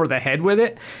hit them over the head with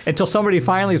it until somebody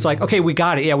finally is like, okay, we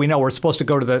got it. Yeah, we know we're supposed to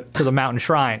go to the mountain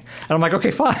shrine. And I'm like,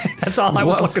 okay, fine. That's all I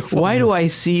was looking for. Why do I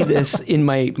see this in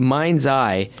my mind's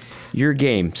eye? Your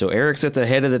game. So Eric's at the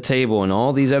head of the table, and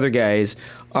all these other guys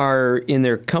are in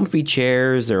their comfy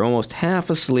chairs. They're almost half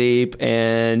asleep,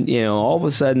 and all of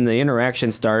a sudden the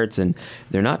interaction starts, and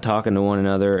they're not talking to one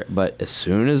another. But as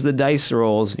soon as the dice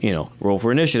rolls, roll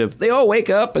for initiative, they all wake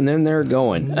up, and then they're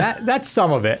going. That's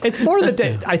some of it. It's more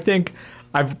that I think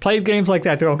I've played games like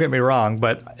that. Don't get me wrong,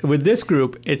 but with this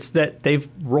group, it's that they've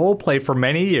role played for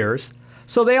many years,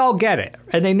 so they all get it,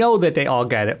 and they know that they all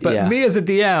get it. But me as a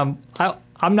DM,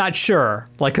 I'm not sure,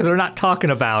 because they're not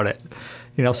talking about it,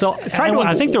 So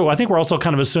I think we're also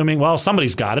kind of assuming, well,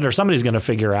 somebody's got it or somebody's going to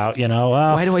figure out,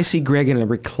 Why do I see Greg in a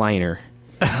recliner?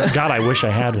 God, I wish I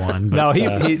had one. But,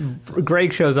 no,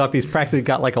 Greg shows up. He's practically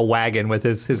got like a wagon with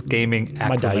his gaming my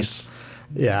accoutrements. dice.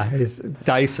 Yeah, his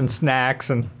dice and snacks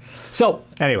and. So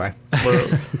anyway,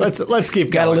 let's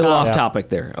keep Got going. a little off topic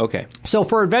there. Okay. So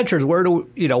for adventures, where do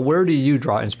you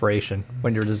draw inspiration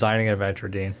when you're designing an adventure,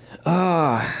 Dean?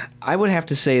 I would have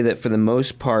to say that for the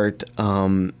most part,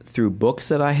 through books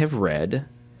that I have read,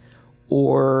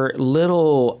 or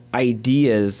little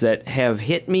ideas that have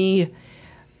hit me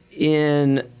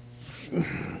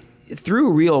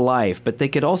through real life, but they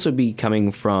could also be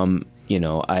coming from.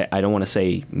 I don't want to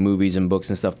say movies and books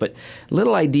and stuff, but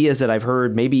little ideas that I've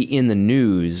heard maybe in the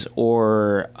news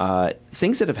or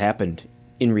things that have happened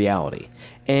in reality.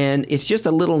 And it's just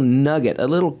a little nugget, a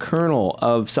little kernel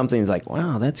of something that's like,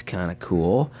 wow, that's kind of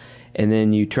cool. And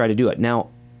then you try to do it. Now,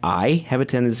 I have a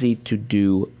tendency to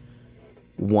do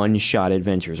one-shot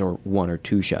adventures or one- or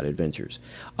two-shot adventures.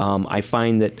 I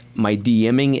find that my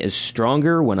DMing is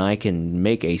stronger when I can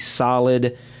make a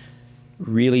solid,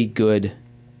 really good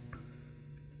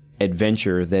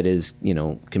adventure that is,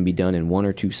 can be done in 1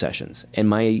 or 2 sessions. And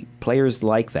my players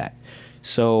like that.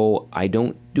 So I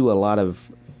don't do a lot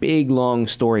of big, long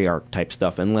story arc type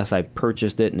stuff unless I've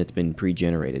purchased it and it's been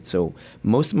pre-generated. So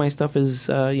most of my stuff is,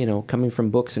 coming from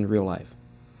books in real life.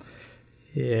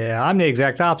 Yeah, I'm the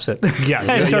exact opposite. Yeah,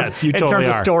 you totally in terms are.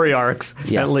 of story arcs,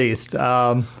 at least.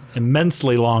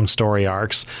 Immensely long story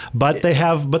arcs, but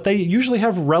they usually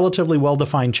have relatively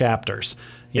well-defined chapters.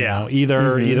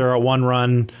 Either a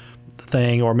one-run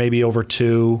thing or maybe over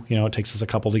 2. It takes us a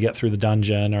couple to get through the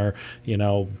dungeon, or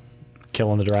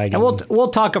killing the dragon. And we'll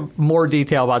talk more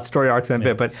detail about story arcs in a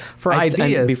bit, but for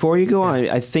ideas. Before you go on,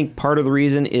 I think part of the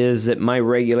reason is that my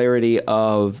regularity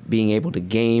of being able to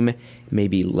game may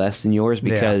be less than yours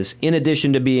because in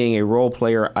addition to being a role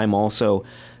player, I'm also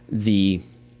the,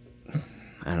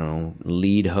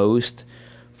 lead host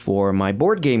for my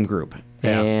board game group.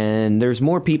 Yeah. And there's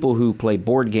more people who play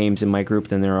board games in my group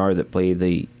than there are that play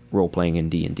the role-playing in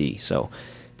D&D, so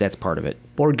that's part of it.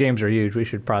 Board games are huge. We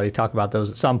should probably talk about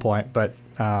those at some point, but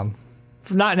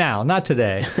not now, not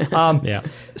today. Yeah.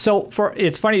 So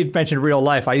it's funny you mentioned real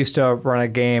life. I used to run a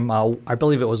game, I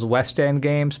believe it was West End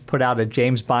Games, put out a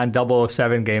James Bond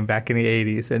 007 game back in the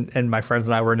 80s, and my friends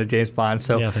and I were into James Bond.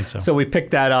 So, yeah, I think so. So we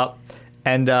picked that up,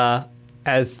 and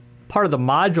as part of the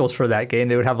modules for that game,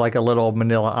 they would have like a little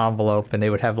manila envelope, and they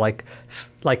would have like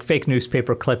fake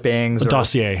newspaper clippings. A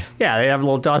dossier. Yeah, they have a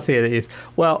little dossier they use.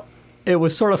 Well, it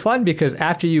was sort of fun because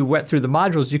after you went through the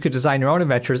modules, you could design your own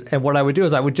adventures. And what I would do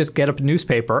is I would just get up a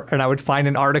newspaper and I would find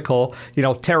an article,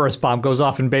 terrorist bomb goes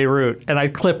off in Beirut, and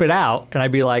I'd clip it out and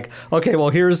I'd be like, okay, well,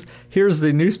 here's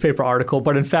the newspaper article,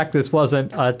 but in fact, this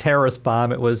wasn't a terrorist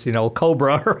bomb. It was,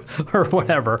 Cobra or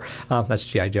whatever. That's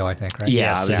G.I. Joe, I think, right?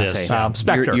 Yes, it is.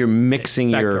 Spectre. You're mixing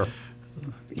Spectre.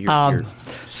 your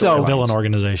So villain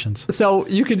organizations. So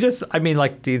you can just,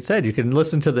 like Dean said, you can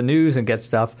listen to the news and get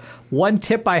stuff. One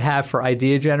tip I have for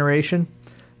idea generation,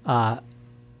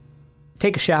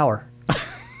 take a shower.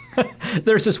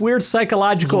 There's this weird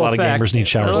psychological effect. A lot of gamers need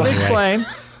showers. Let me anyway. explain.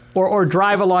 Or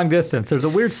drive a long distance. There's a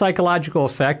weird psychological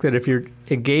effect that if you're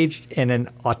engaged in an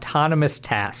autonomous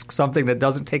task, something that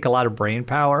doesn't take a lot of brain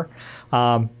power,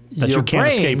 that you can't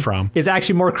escape from, is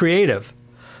actually more creative.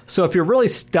 So if you're really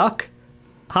stuck,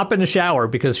 hop in the shower,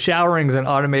 because showering is an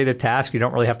automated task. You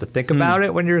don't really have to think about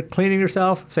it when you're cleaning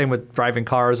yourself. Same with driving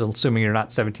cars, assuming you're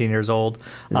not 17 years old.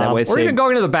 Is that or even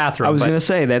going to the bathroom. I was going to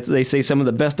say, they say some of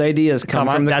the best ideas come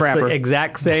from the that's crapper. The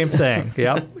exact same thing.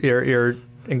 Yep. You're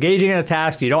engaging in a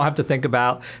task you don't have to think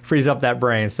about, frees up that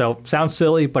brain. So sounds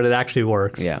silly, but it actually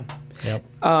works. Yeah. Yep.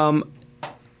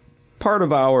 Part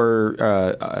of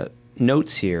our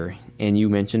notes here, and you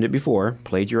mentioned it before,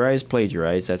 plagiarize.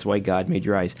 That's why God made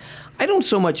your eyes. I don't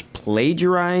so much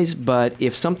plagiarize, but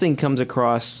if something comes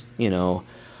across,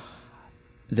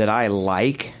 that I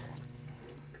like,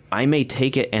 I may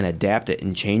take it and adapt it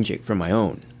and change it for my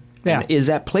own. Yeah. And is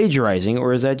that plagiarizing,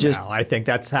 or is that just... No, I think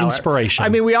that's how...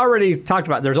 Inspiration. we already talked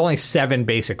about there's only 7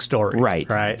 basic stories.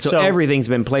 Right. So everything's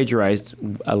been plagiarized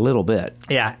a little bit.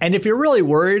 Yeah, and if you're really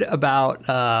worried about,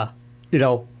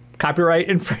 copyright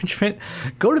infringement,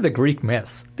 go to the Greek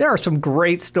myths. There are some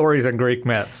great stories in Greek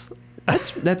myths.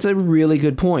 That's a really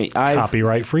good point.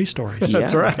 Copyright-free stories.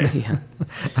 That's right. Yeah.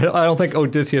 I don't think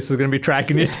Odysseus is going to be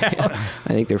tracking you down. I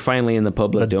think they're finally in the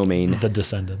public domain. The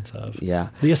descendants of. Yeah.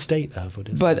 The estate of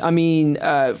Odysseus.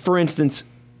 But, for instance,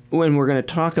 when we're going to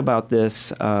talk about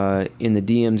this in the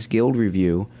DM's Guild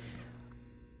review,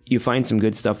 you find some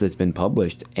good stuff that's been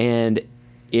published, and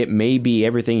it may be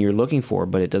everything you're looking for,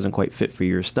 but it doesn't quite fit for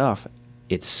your stuff.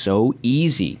 It's so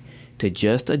easy to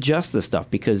just adjust the stuff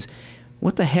because...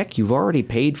 what the heck? You've already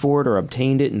paid for it or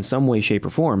obtained it in some way, shape,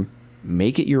 or form.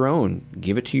 Make it your own.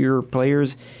 Give it to your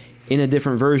players in a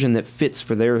different version that fits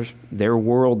for their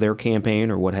world, their campaign,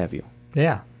 or what have you.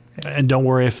 Yeah. And don't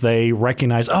worry if they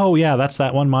recognize, oh, yeah, that's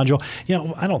that one module.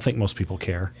 I don't think most people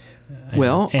care.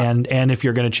 Well, and if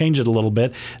you're going to change it a little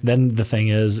bit, then the thing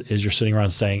is you're sitting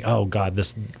around saying, oh, God,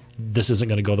 this isn't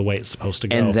going to go the way it's supposed to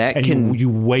go. And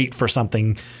you wait for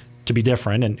something to be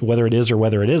different, and whether it is or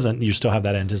whether it isn't, you still have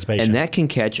that anticipation. And that can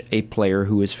catch a player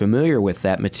who is familiar with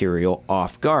that material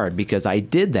off guard, because I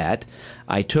did that.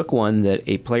 I took one that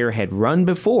a player had run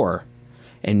before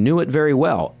and knew it very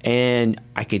well, and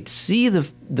I could see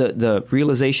the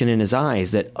realization in his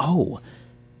eyes that, oh,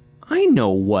 I know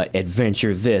what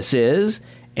adventure this is.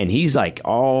 And he's like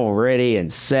all ready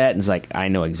and set, and he's like, I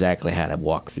know exactly how to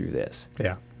walk through this.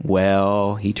 Yeah.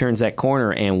 Well, he turns that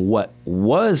corner, and what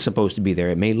was supposed to be there,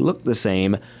 it may look the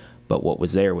same, but what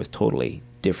was there was totally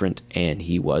different, and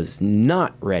he was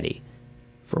not ready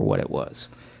for what it was.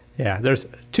 Yeah, there's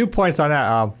 2 points on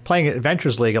that. Playing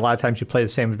Adventures League, a lot of times you play the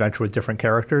same adventure with different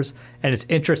characters, and it's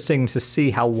interesting to see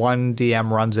how one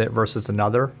DM runs it versus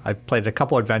another. I've played a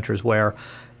couple adventures where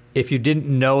if you didn't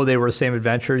know they were the same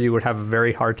adventure, you would have a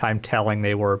very hard time telling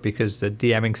they were, because the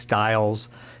DMing styles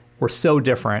were so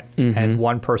different, and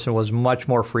one person was much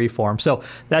more freeform. So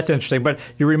that's interesting. But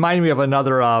you reminded me of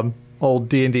another old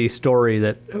D&D story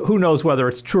that, who knows whether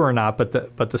it's true or not, but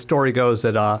the story goes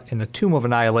that in the Tomb of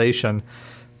Annihilation,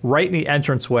 right in the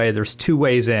entranceway, there's 2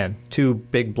 ways in, 2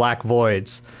 big black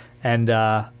voids. And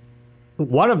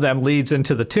one of them leads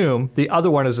into the tomb. The other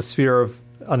one is a sphere of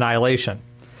annihilation.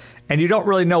 and you don't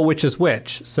really know which is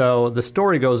which. So the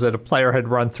story goes that a player had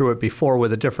run through it before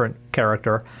with a different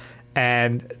character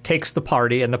and takes the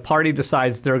party, and the party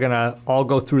decides they're going to all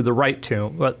go through the right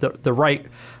tomb, the right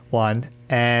one.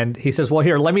 And he says, well,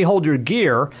 here, let me hold your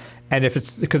gear. And if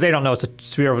it's, because they don't know it's a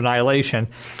sphere of annihilation,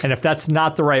 and if that's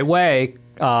not the right way,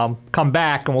 come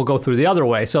back and we'll go through the other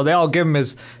way. So they all give him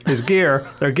his gear,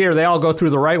 their gear. They all go through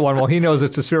the right one. Well, he knows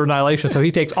it's a sphere of annihilation, so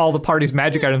he takes all the party's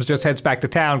magic items, just heads back to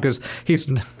town because he's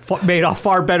made off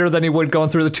far better than he would going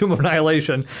through the Tomb of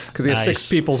Annihilation because he has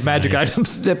 6 people's magic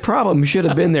items. The problem should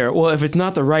have been there. Well, if it's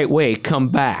not the right way, come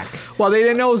back. Well, they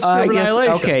didn't know it was sphere of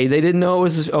annihilation. Okay, they didn't know it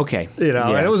was okay. You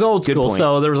know, and it was old school,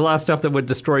 so there was a lot of stuff that would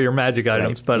destroy your magic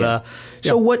items. Right. But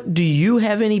so, what do you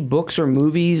have any books or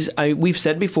movies? We've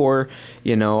said before,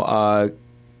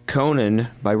 Conan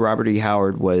by Robert E.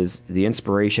 Howard was the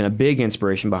inspiration, a big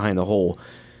inspiration behind the whole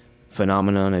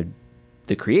phenomenon of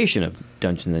the creation of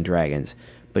Dungeons and Dragons.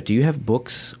 But do you have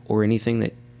books or anything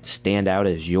that stand out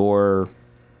as your,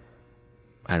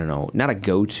 I don't know, not a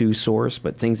go-to source,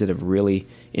 but things that have really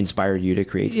inspired you to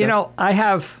create stuff? I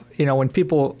have, when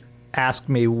people ask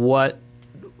me what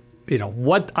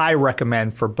I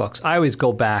recommend for books, I always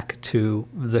go back to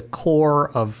the core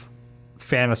of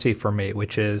fantasy for me,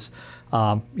 which is,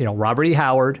 Robert E.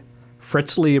 Howard,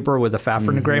 Fritz Lieber with the Fafhrd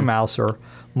and the Grey Mouser,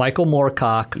 Michael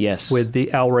Moorcock with the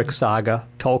Elric saga,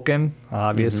 Tolkien,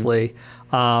 obviously,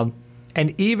 and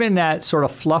even that sort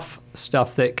of fluff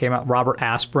stuff that came out, Robert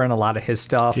Aspirin, a lot of his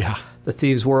stuff, the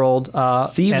Thieves' World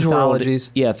anthologies.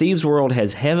 Thieves' World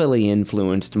has heavily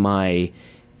influenced my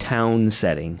town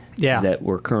setting that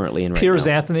we're currently in right Piers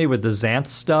now. Anthony with the Xanth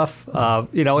stuff.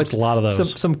 It's a lot of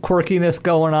those. Some quirkiness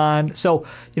going on. So,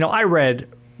 I read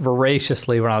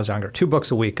voraciously when I was younger, 2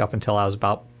 books a week up until I was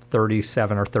about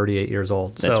 37 or 38 years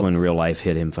old. That's when real life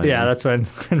hit him finally. Yeah, that's when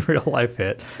real life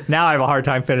hit. Now I have a hard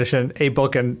time finishing a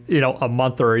book in, a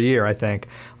month or a year, I think.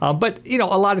 But, a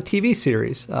lot of TV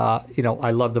series.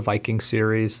 I love the Viking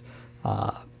series.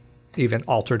 Even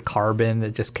Altered Carbon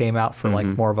that just came out for like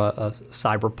more of a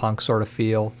cyberpunk sort of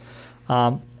feel.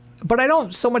 But I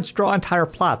don't so much draw entire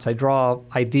plots. I draw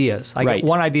ideas. I get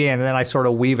one idea and then I sort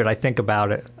of weave it. I think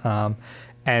about it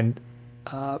and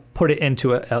put it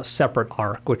into a separate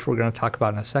arc, which we're going to talk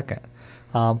about in a second.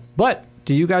 But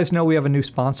do you guys know we have a new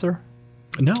sponsor?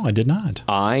 No, I did not.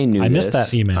 I knew. I missed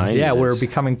that email. We're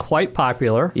becoming quite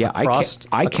popular. Yeah, across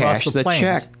I cashed the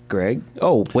check, Greg.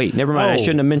 Oh, wait, never mind. I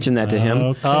shouldn't have mentioned that to him.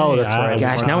 Okay. Oh, that's right.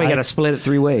 Gosh, now we got to split it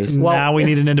 3 ways. Well, now we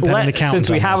need an independent accountant. Since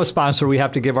we have a sponsor, we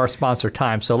have to give our sponsor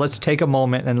time. So let's take a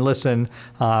moment and listen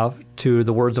to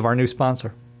the words of our new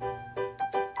sponsor.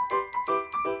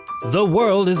 The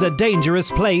world is a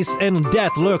dangerous place and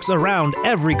death lurks around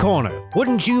every corner.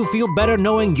 Wouldn't you feel better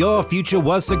knowing your future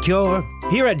was secure?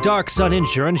 Here at Dark Sun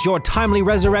Insurance, your timely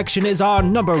resurrection is our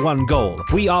 #1 goal.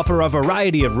 We offer a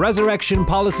variety of resurrection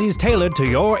policies tailored to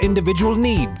your individual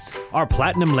needs. Our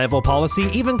platinum level policy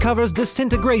even covers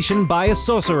disintegration by a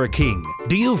sorcerer king.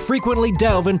 Do you frequently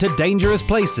delve into dangerous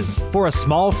places? For a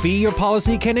small fee, your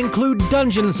policy can include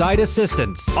dungeon side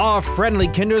assistance. Our friendly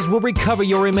kinders will recover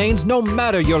your remains no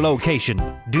matter your location.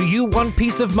 Do you want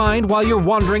peace of mind while you're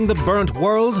wandering the burnt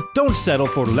world? Don't settle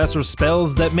for lesser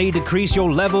spells that may decrease your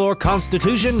level or constitution.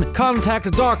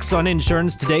 Contact Dark Sun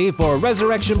Insurance today for a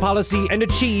resurrection policy and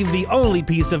achieve the only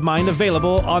peace of mind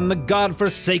available on the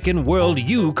godforsaken world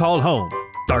you call home.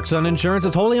 Dark Sun Insurance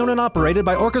is wholly owned and operated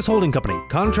by Orcus Holding Company.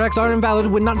 Contracts are invalid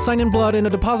when not signed in blood and a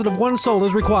deposit of 1 soul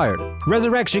is required.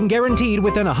 Resurrection guaranteed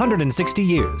within 160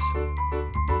 years.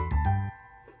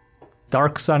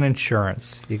 Dark Sun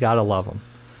Insurance. You got to love them.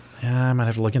 Yeah, I might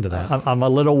have to look into that. I'm a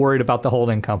little worried about the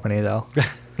holding company, though.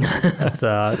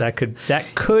 That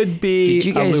could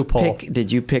be a loophole.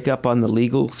 Did you pick up on the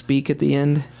legal speak at the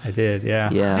end? I did, yeah.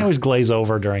 I always glaze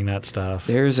over during that stuff.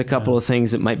 There's a couple of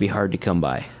things that might be hard to come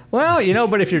by. Well,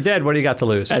 but if you're dead, what do you got to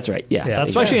lose? That's right, yes. Yeah,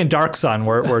 especially in Dark Sun,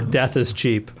 where death is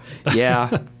cheap. Yeah.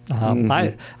 I don't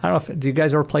know. Do you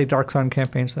guys ever play Dark Sun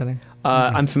campaign setting?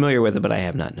 I'm familiar with it, but I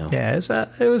have not, no. Yeah,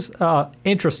 it was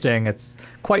interesting. It's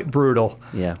quite brutal.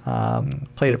 Yeah.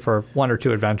 Played it for 1 or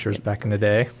 2 adventures back in the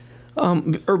day.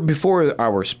 Before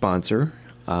our sponsor,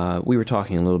 we were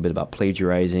talking a little bit about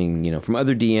plagiarizing, from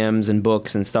other DMs and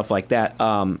books and stuff like that.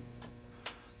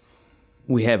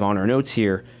 We have on our notes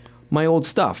here my old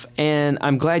stuff, and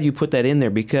I'm glad you put that in there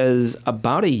because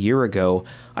about a year ago,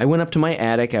 I went up to my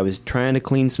attic. I was trying to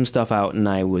clean some stuff out, and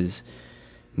I was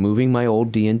moving my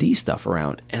old D&D stuff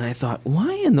around, and I thought,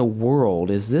 why in the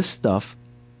world is this stuff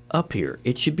up here?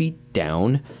 It should be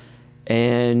down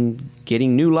and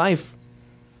getting new life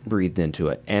breathed into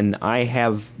it. And I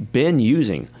have been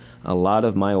using a lot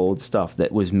of my old stuff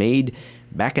that was made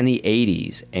back in the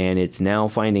 80s, and it's now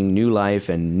finding new life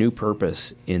and new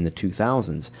purpose in the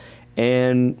 2000s.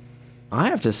 And I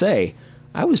have to say,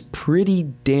 I was pretty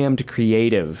damned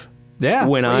creative. Yeah,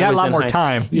 when I you had was a lot in more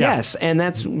time. Yes, and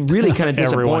that's really kind of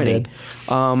Everyone disappointing.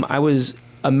 did. I was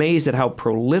amazed at how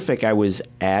prolific I was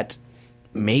at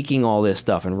making all this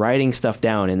stuff and writing stuff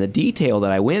down, and the detail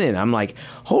that I went in. I'm like,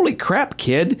 holy crap,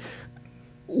 kid!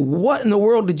 What in the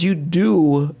world did you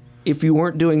do if you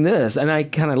weren't doing this? And I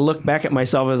kind of look back at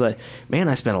myself as like, man,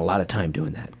 I spent a lot of time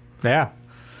doing that. Yeah.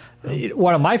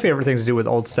 One of my favorite things to do with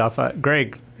old stuff,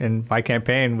 Greg, in my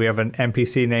campaign, we have an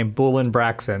NPC named Boolin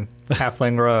Braxton,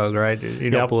 halfling rogue, right?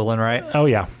 You know Yep. Boolin, right? Oh,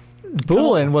 yeah.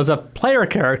 Boolin was a player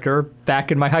character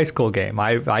back in my high school game.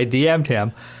 I DM'd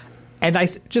him, and I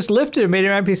just lifted and made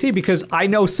him an NPC because I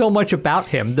know so much about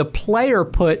him. The player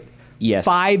put Yes.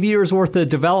 5 years worth of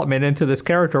development into this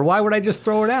character. Why would I just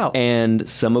throw it out? And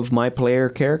some of my player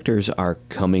characters are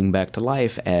coming back to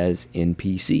life as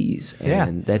NPCs.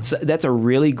 And that's a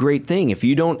really great thing. If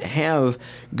you don't have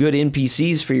good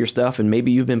NPCs for your stuff, and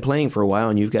maybe you've been playing for a while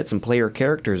and you've got some player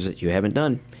characters that you haven't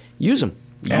done, use them.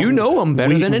 You know them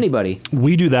better than anybody.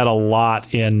 We do that a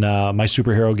lot in my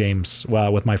superhero games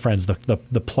with my friends.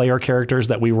 The player characters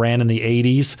that we ran in the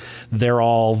 80s, they're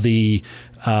all the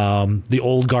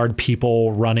old guard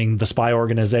people running the spy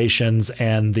organizations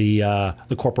and the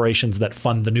corporations that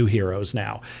fund the new heroes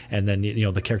now. And then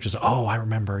the characters. Oh, I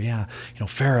remember. Yeah,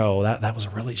 Pharaoh. That was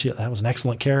that was an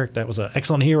excellent character. That was an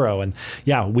excellent hero. And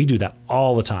yeah, we do that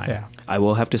all the time. Yeah. I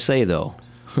will have to say though,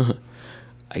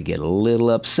 I get a little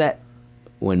upset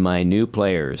when my new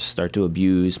players start to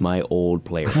abuse my old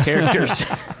player characters.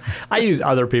 I use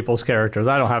other people's characters.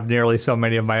 I don't have nearly so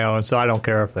many of my own, so I don't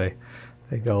care if they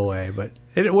go away. But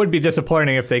it would be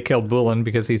disappointing if they killed Boolin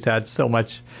because he's had so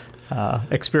much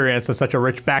experience and such a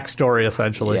rich backstory,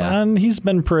 essentially. Yeah. And he's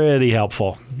been pretty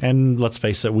helpful. And let's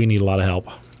face it, we need a lot of help.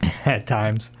 At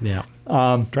times. Yeah.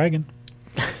 Dragon.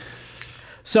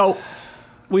 So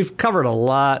we've covered a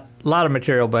lot of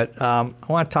material, but I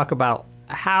want to talk about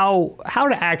how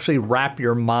to actually wrap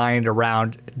your mind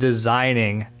around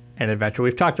designing an adventure.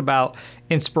 We've talked about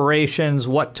inspirations,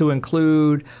 what to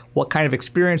include, what kind of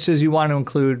experiences you want to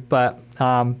include, but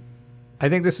I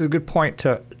think this is a good point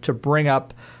to bring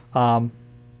up.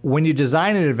 When you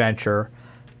design an adventure,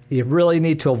 you really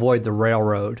need to avoid the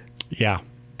railroad. Yeah.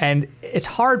 And it's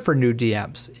hard for new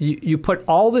DMs. You put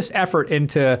all this effort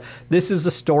into, this is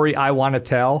the story I want to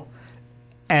tell,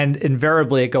 and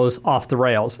invariably it goes off the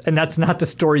rails. And that's not the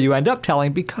story you end up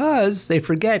telling because they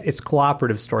forget it's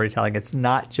cooperative storytelling. It's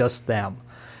not just them.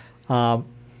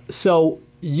 So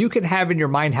you can have in your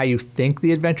mind how you think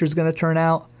the adventure is going to turn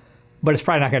out, but it's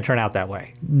probably not going to turn out that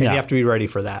way. And you have to be ready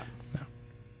for that.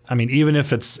 I mean, even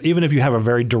if you have a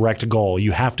very direct goal,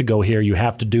 you have to go here, you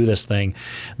have to do this thing.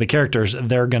 The characters,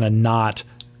 they're going to not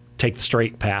take the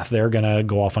straight path. They're going to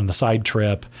go off on the side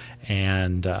trip.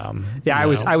 And I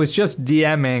was just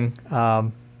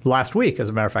DMing last week, as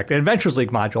a matter of fact, an Adventures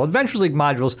League module. Adventures League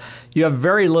modules, you have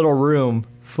very little room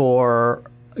for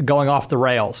going off the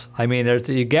rails. I mean,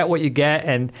 you get what you get,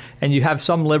 and you have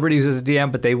some liberties as a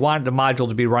DM, but they want the module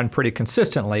to be run pretty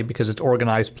consistently because it's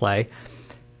organized play.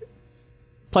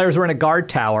 Players were in a guard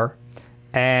tower,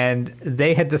 and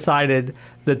they had decided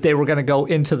that they were going to go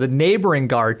into the neighboring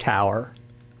guard tower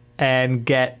and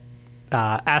get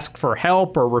ask for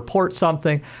help or report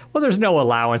something. Well, there's no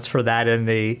allowance for that in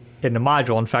the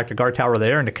module. In fact, the guard tower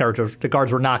there and the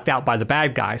guards were knocked out by the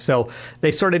bad guy. So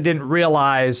they sort of didn't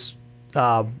realize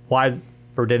why,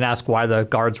 or didn't ask why the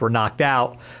guards were knocked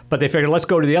out. But they figured, let's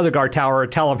go to the other guard tower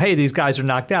and tell them, hey, these guys are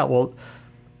knocked out. Well,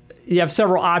 you have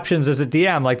several options as a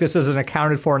DM. Like, this isn't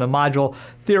accounted for in the module.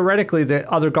 Theoretically,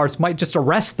 the other guards might just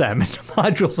arrest them and the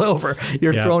module's over.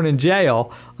 You're thrown in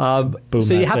jail. Boom,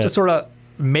 so you have to it. sort of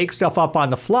make stuff up on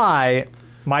the fly.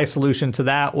 My solution to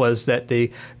that was that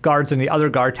the guards in the other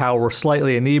guard tower were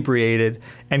slightly inebriated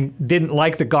and didn't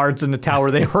like the guards in the tower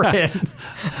they were in.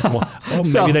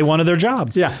 Maybe they wanted their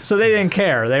jobs. Yeah, so they didn't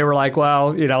care. They were like,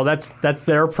 well, that's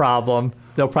their problem.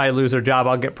 They'll probably lose their job.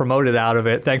 I'll get promoted out of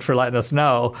it. Thanks for letting us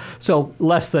know. So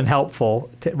less than helpful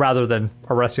rather than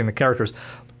arresting the characters.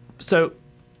 So,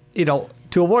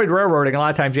 to avoid railroading, a lot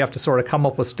of times you have to sort of come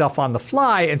up with stuff on the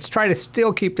fly and try to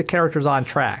still keep the characters on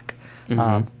track.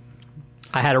 Mm-hmm.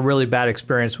 I had a really bad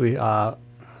experience.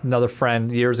 Another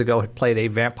friend years ago had played a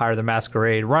Vampire the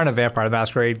Masquerade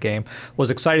game,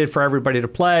 was excited for everybody to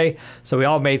play, so we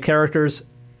all made characters.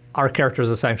 Our characters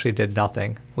essentially did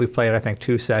nothing. We played, I think,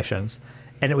 2 sessions,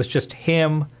 and it was just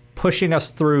him pushing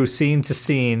us through scene to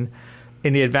scene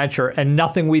in the adventure, and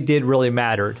nothing we did really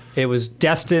mattered. It was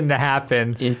destined to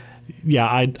happen.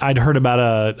 Yeah, I'd heard about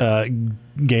a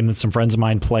game that some friends of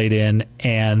mine played in,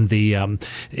 and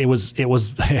it was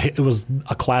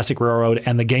a classic railroad,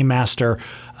 and the game master.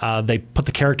 They put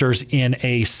the characters in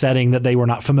a setting that they were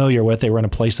not familiar with. They were in a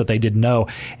place that they didn't know.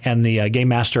 And the game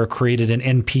master created an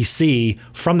NPC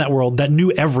from that world that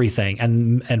knew everything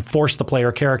and forced the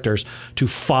player characters to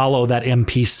follow that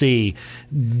NPC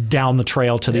down the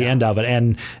trail to the end of it.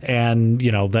 And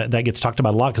that gets talked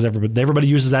about a lot because everybody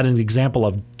uses that as an example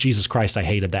of, Jesus Christ, I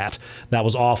hated that. That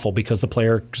was awful because the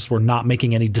players were not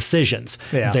making any decisions.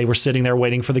 Yeah. They were sitting there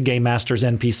waiting for the game master's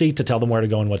NPC to tell them where to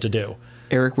go and what to do.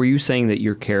 Eric, were you saying that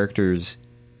your characters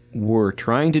were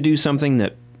trying to do something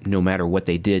that no matter what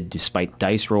they did, despite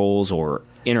dice rolls or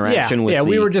interaction with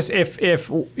we were just, if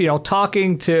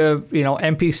talking to,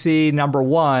 NPC number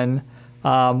 1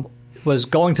 was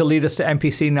going to lead us to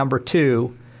NPC number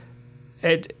 2,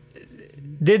 it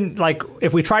didn't, like,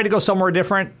 if we tried to go somewhere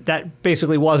different, that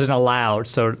basically wasn't allowed,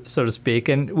 so to speak,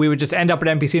 and we would just end up at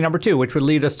NPC number 2, which would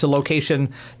lead us to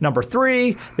location number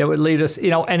 3, that would lead us,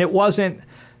 and it wasn't...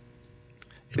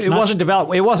 It wasn't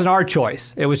developed. It wasn't our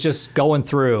choice. It was just going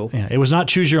through. Yeah, it was not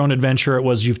choose your own adventure. It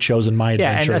was you've chosen my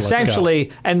adventure. Yeah, and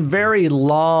essentially, and very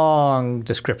long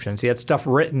descriptions. He had stuff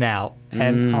written out,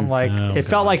 and I'm like, it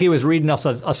felt like he was reading us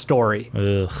a story.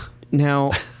 Ugh.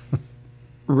 Now,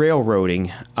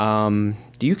 railroading. Do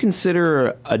you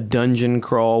consider a dungeon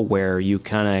crawl where you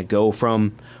kind of go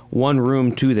from one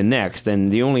room to the next, and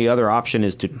the only other option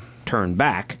is to turn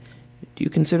back? Do you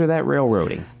consider that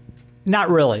railroading? Not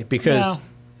really, because. No.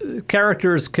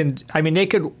 Characters they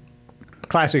could,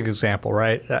 classic example,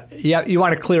 right? You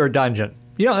want to clear a dungeon.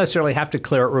 You don't necessarily have to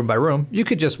clear it room by room. You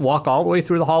could just walk all the way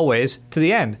through the hallways to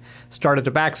the end, start at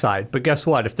the backside. But guess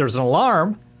what? If there's an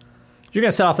alarm, you're going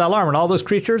to set off that alarm, and all those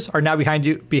creatures are now behind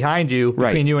you,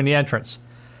 between you and the entrance.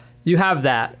 You have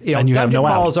that. And you have no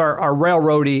crawls are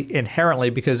railroady inherently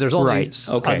because there's only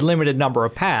a limited number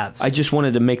of paths. I just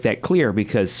wanted to make that clear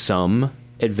because some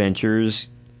adventures...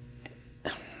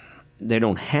 They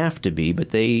don't have to be, but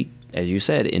they, as you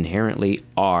said, inherently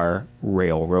are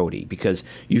railroady because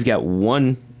you've got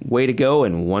one way to go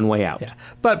and one way out. Yeah.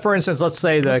 But for instance, let's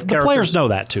say the players know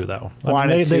that too, though.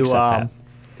 Wanted they accept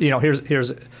that. Here's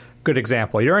a good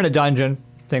example. You're in a dungeon,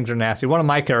 things are nasty. One of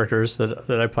my characters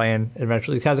that I play in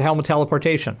eventually has a helmet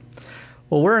teleportation.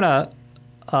 Well, we're in a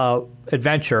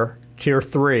adventure tier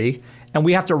 3, and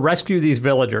we have to rescue these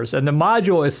villagers. And the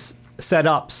module is set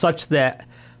up such that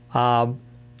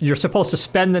you're supposed to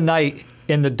spend the night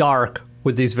in the dark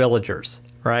with these villagers,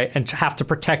 right? And have to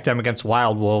protect them against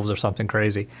wild wolves or something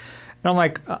crazy. And I'm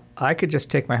like, I could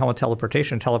just take my helmet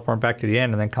teleportation, teleport back to the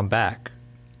end, and then come back.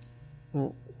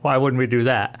 Why wouldn't we do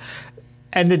that?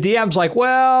 And the DM's like,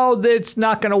 well, it's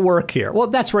not going to work here. Well,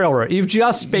 that's railroad. You've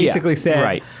just basically said,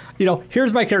 right.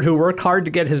 Here's my character who worked hard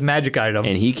to get his magic item,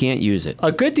 and he can't use it.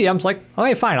 A good DM's like,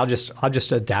 okay, fine, I'll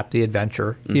just adapt the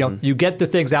adventure. Mm-hmm. You get the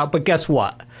things out, but guess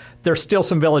what? There's still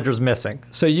some villagers missing,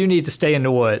 so you need to stay in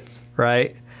the woods,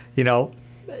 right?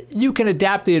 You can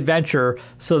adapt the adventure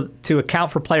to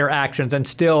account for player actions and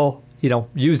still,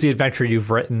 use the adventure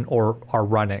you've written or are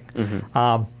running.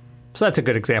 Mm-hmm. So that's a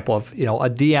good example of, a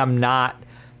DM not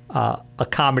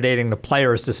accommodating the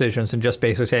player's decisions and just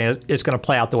basically saying it's going to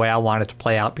play out the way I want it to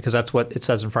play out because that's what it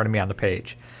says in front of me on the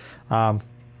page.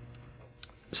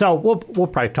 So we'll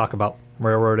probably talk about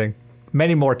railroading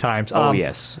many more times.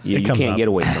 Yes. You can't get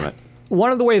away from it.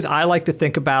 One of the ways I like to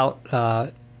think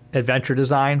about adventure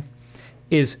design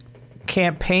is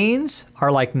campaigns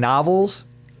are like novels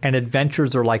and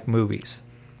adventures are like movies.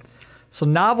 So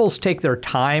novels take their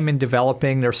time in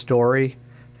developing their story.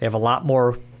 They have a lot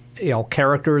more,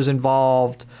 characters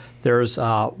involved. There's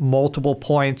multiple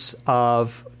points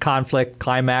of conflict,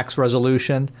 climax,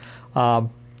 resolution.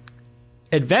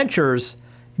 Adventures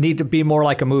need to be more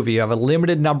like a movie. You have a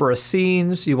limited number of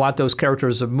scenes. You want those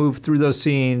characters to move through those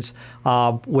scenes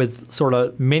with sort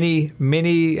of mini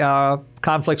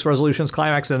conflicts, resolutions,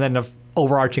 climax, and then the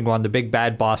overarching one, the big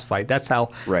bad boss fight. That's how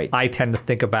I tend to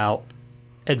think about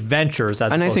adventures.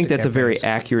 And I think that's a very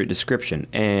accurate description.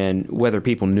 And whether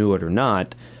people knew it or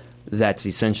not, that's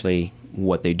essentially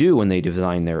what they do when they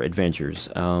design their adventures.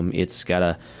 It's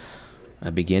got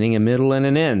a beginning, a middle, and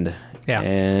an end. Yeah.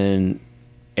 And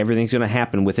everything's going to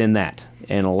happen within that.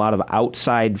 And a lot of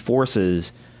outside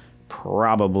forces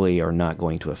probably are not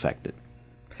going to affect it,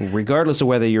 regardless of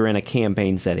whether you're in a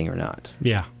campaign setting or not.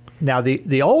 Yeah. Now,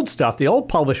 the old stuff, the old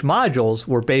published modules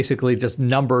were basically just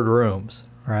numbered rooms,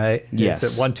 right? Yes.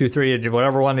 It's at 1, 2, 3,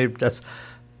 whatever one.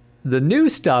 The new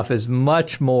stuff is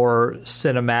much more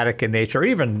cinematic in nature, or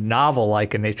even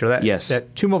novel-like in nature.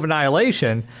 That Tomb of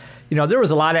Annihilation, there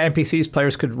was a lot of NPCs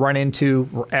players could run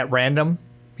into at random.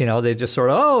 They just sort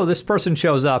of, oh, this person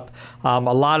shows up. A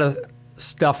lot of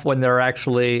stuff when they're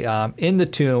actually in the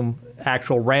tomb,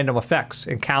 actual random effects,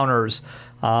 encounters,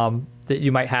 that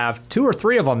you might have 2 or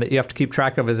 3 of them that you have to keep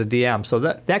track of as a DM. So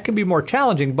that can be more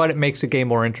challenging, but it makes the game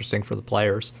more interesting for the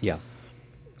players. Yeah.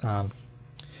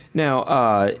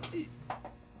 Now,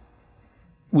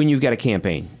 when you've got a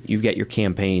campaign, you've got your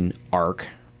campaign arc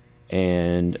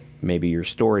and maybe your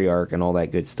story arc and all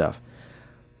that good stuff.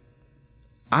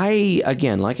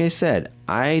 Again, like I said,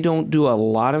 I don't do a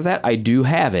lot of that. I do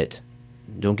have it.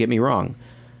 Don't get me wrong.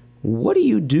 What do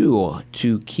you do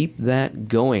to keep that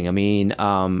going? I mean,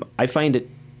 I find it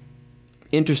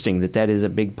interesting that is a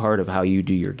big part of how you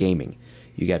do your gaming.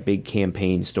 You got big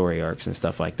campaign story arcs and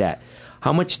stuff like that.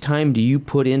 How much time do you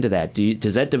put into that?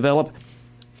 Does that develop?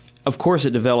 Of course,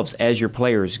 it develops as your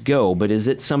players go, but is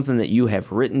it something that you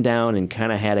have written down and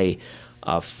kind of had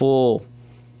a full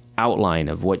outline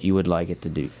of what you would like it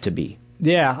to be?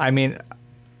 Yeah, I mean,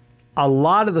 a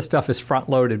lot of the stuff is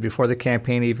front-loaded before the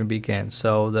campaign even begins.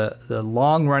 So the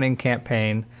long-running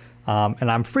campaign,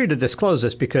 and I'm free to disclose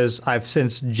this because I've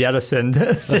since jettisoned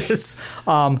this,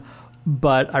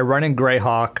 but I run in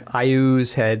Greyhawk.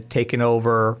 Iuz had taken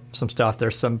over some stuff.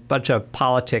 There's some bunch of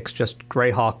politics, just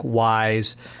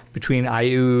Greyhawk-wise, between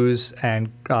Iuz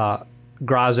and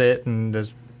Grazit and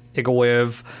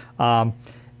Iglewiv.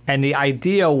 And the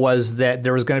idea was that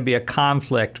there was going to be a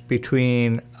conflict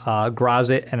between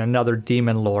Grazit and another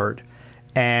demon lord,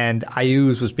 and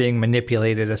Iuz was being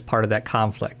manipulated as part of that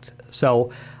conflict.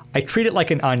 So I treat it like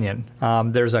an onion.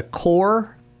 There's a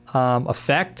core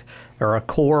effect or a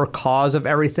core cause of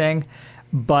everything,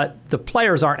 but the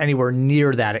players aren't anywhere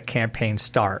near that at campaign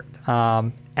start.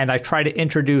 And I try to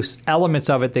introduce elements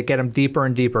of it that get them deeper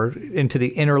and deeper into the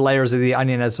inner layers of the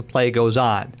onion as the play goes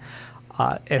on.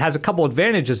 It has a couple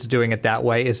advantages to doing it that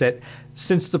way, is that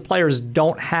since the players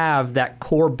don't have that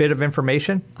core bit of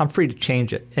information, I'm free to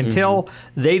change it. Until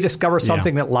they discover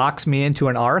something that locks me into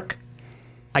an arc,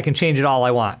 I can change it all I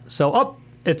want. So,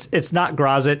 it's not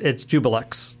Grazit, it's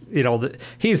Jubilix.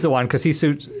 He's the one because he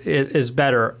is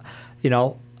better,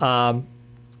 and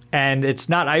it's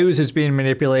not Iuz who's being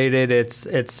manipulated,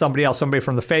 it's somebody else, somebody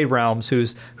from the Fey realms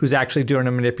who's actually doing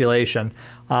the manipulation.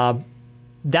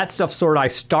 That stuff sort of, I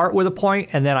start with a point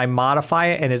and then I modify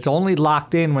it, and it's only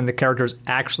locked in when the characters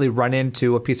actually run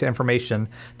into a piece of information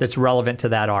that's relevant to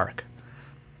that arc.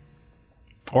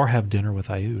 Or have dinner with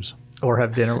Iuz. Or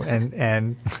have dinner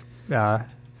and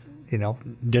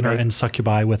dinner and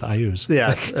succubi with Iuz.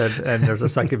 Yes, and there's a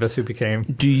succubus who became...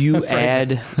 Do you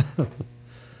add...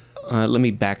 let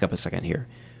me back up a second here.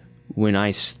 When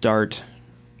I start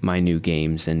my new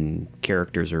games and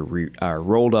characters are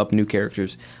rolled up, new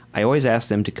characters, I always ask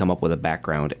them to come up with a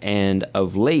background, and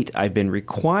of late I've been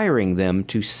requiring them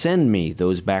to send me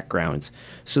those backgrounds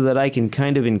so that I can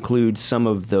kind of include some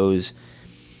of those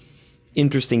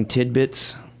interesting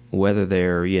tidbits, whether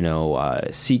they're,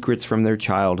 secrets from their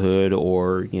childhood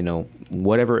or,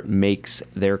 whatever makes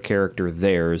their character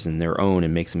theirs and their own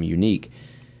and makes them unique.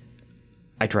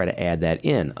 I try to add that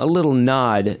in, a little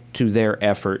nod to their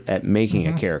effort at making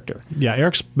a character. Yeah,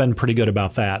 Eric's been pretty good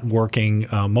about that, working.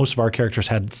 Most of our characters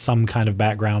had some kind of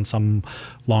background, some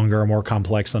longer or more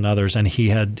complex than others, and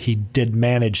he did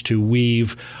manage to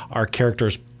weave our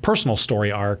characters' personal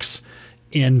story arcs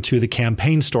into the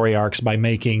campaign story arcs by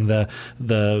making that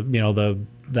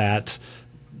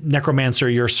necromancer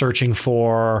you're searching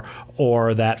for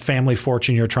or that family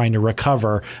fortune you're trying to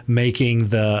recover, making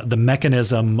the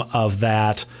mechanism of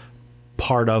that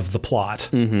part of the plot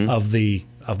of the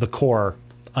core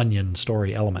onion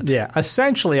story element. Yeah,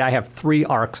 essentially I have 3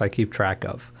 arcs I keep track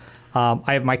of.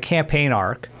 I have my campaign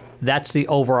arc. That's the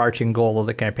overarching goal of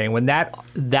the campaign. When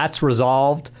that's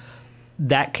resolved,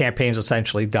 that campaign's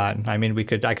essentially done. I mean,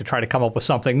 I could try to come up with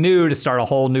something new to start a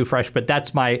whole new fresh, but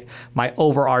that's my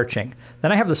overarching.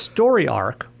 Then I have the story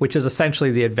arc, which is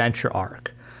essentially the adventure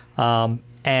arc.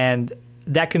 And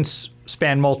that can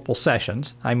span multiple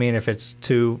sessions. I mean, if it's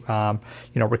to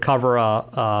recover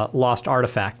a lost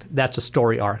artifact, that's a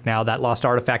story arc. Now, that lost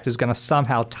artifact is going to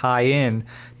somehow tie in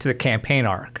to the campaign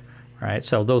arc, right?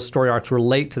 So those story arcs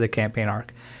relate to the campaign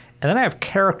arc. And then I have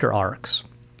character arcs.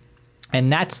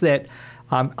 And that's that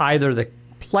either the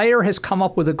player has come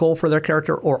up with a goal for their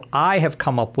character or I have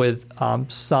come up with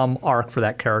some arc for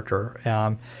that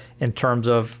character. In terms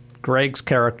of Greg's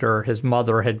character, his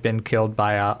mother had been killed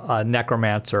by a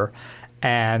necromancer,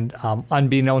 and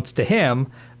unbeknownst to him,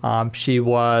 she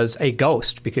was a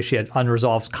ghost because she had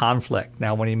unresolved conflict.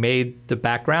 Now, when he made the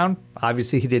background,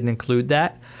 obviously he didn't include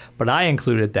that, but I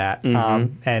included that,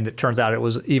 and it turns out it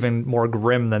was even more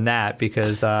grim than that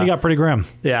because... he got pretty grim.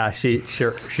 Yeah, she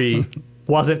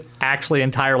wasn't actually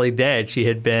entirely dead. She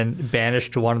had been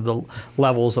banished to one of the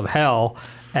levels of hell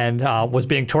and was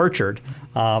being tortured.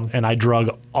 And I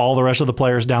drug all the rest of the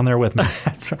players down there with me.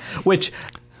 That's right. Which,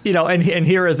 and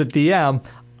here as a DM,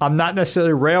 I'm not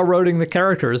necessarily railroading the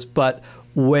characters, but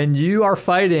when you are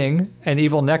fighting an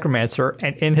evil necromancer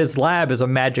and in his lab is a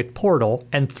magic portal,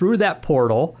 and through that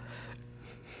portal,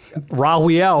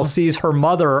 Rahuel sees her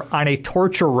mother on a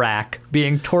torture rack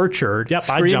being tortured,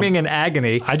 screaming in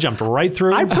agony. I jumped right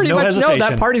through. I pretty much hesitation. know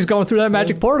that party's going through that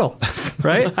magic portal,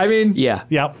 right? I mean, Yeah.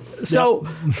 Yep. so,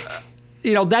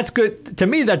 that's good. To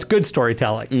me, that's good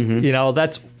storytelling.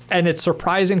 And it's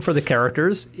surprising for the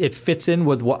characters. It fits in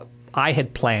with what I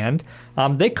had planned.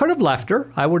 They could have left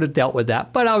her. I would have dealt with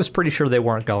that, but I was pretty sure they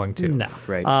weren't going to. No.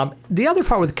 Right. The other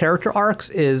part with character arcs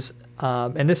is,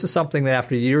 and this is something that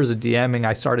after years of DMing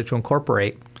I started to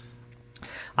incorporate,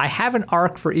 I have an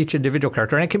arc for each individual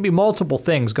character, and it can be multiple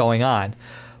things going on,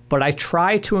 but I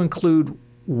try to include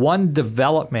one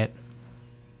development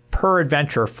per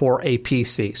adventure for a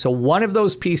PC. So one of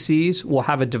those PCs will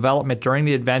have a development during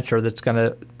the adventure that's going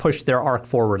to push their arc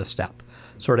forward a step,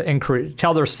 sort of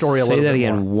tell their story a little bit more. Say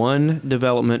that again. One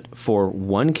development for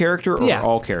one character or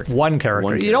all characters? One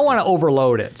character. You don't want to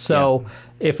overload it. So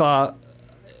if a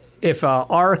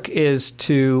arc is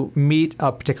to meet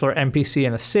a particular NPC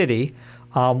in a city,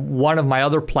 one of my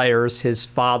other players, his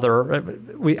father,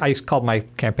 I used to call my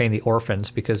campaign the Orphans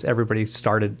because everybody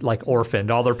started like orphaned.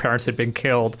 All their parents had been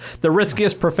killed. The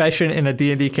riskiest profession in a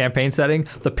D&D campaign setting,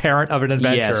 the parent of an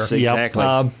adventure. Yes,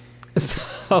 exactly.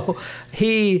 So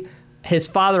his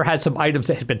father had some items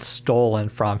that had been stolen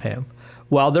from him.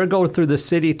 Well, they're going through the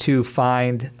city to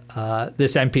find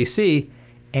this NPC,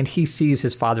 and he sees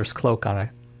his father's cloak on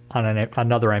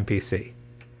another NPC.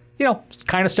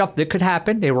 Kind of stuff that could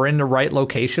happen. They were in the right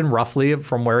location, roughly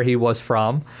from where he was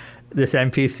from. This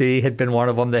NPC had been one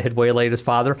of them that had waylaid his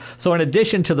father. So in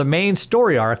addition to the main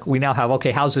story arc, we now have, okay,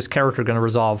 how's this character going to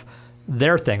resolve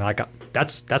their thing? Like,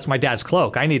 that's my dad's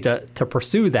cloak. I need to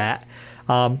pursue that.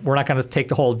 We're not going to take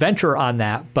the whole adventure on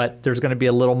that, but there's going to be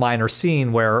a little minor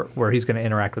scene where he's going to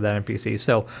interact with that NPC.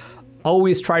 So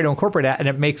always try to incorporate that, and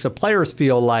it makes the players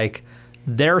feel like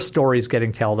their story's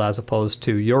getting told as opposed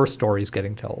to your story's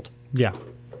getting told. Yeah.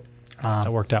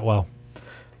 That worked out well.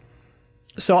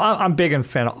 So I'm big in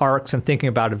fan of arcs and thinking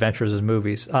about adventures as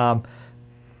movies. The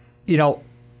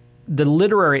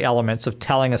literary elements of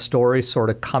telling a story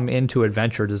sort of come into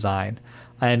adventure design.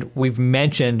 And we've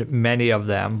mentioned many of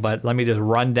them, but let me just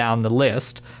run down the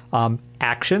list.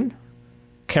 Action,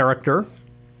 character,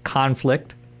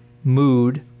 conflict,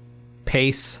 mood,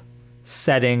 pace,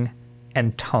 setting,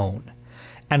 and tone.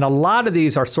 And a lot of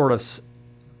these are sort of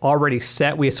already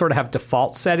set. We sort of have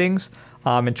default settings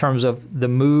in terms of the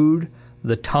mood,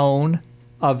 the tone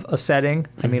of a setting.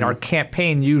 I mean, our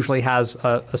campaign usually has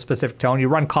a specific tone. You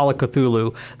run Call of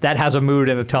Cthulhu, that has a mood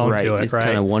and a tone to it, It's right?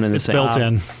 kind of one and the It's same. built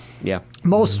in. Yeah.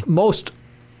 Most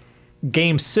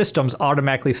game systems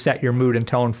automatically set your mood and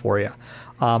tone for you.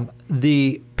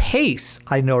 The pace,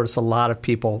 I notice a lot of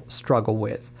people struggle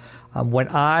with. When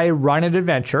I run an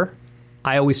adventure,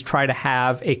 I always try to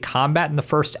have a combat in the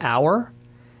first hour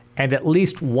and at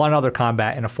least one other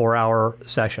combat in a 4-hour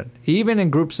session. Even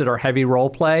in groups that are heavy role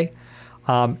play,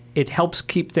 it helps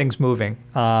keep things moving.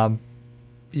 That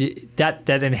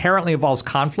inherently involves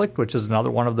conflict, which is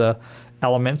another one of the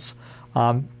elements,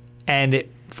 and it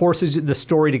forces the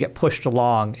story to get pushed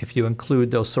along if you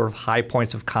include those sort of high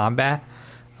points of combat.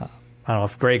 I don't know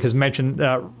if Greg has mentioned,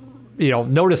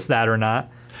 noticed that or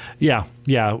not. Yeah.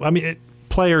 I mean,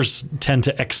 players tend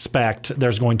to expect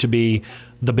there's going to be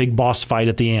the big boss fight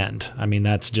at the end. I mean,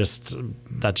 that's just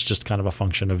kind of a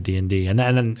function of D&D, and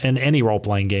then in any role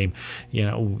playing game,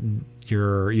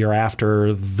 you're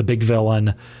after the big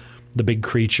villain, the big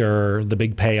creature, the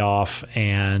big payoff,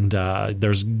 and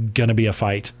there's gonna be a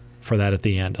fight for that at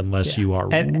the end, unless you are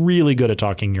really good at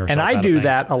talking yourself. And I out do of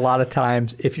that a lot of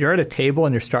times. If you're at a table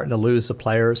and you're starting to lose the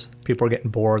players, people are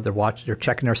getting bored. They're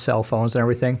checking their cell phones and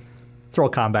everything. Throw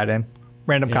combat in.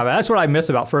 Random combat. That's what I miss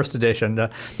about first edition,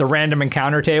 the random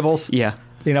encounter tables. Yeah.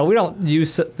 We don't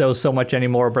use those so much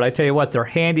anymore, but I tell you what, they're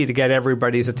handy to get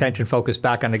everybody's attention focused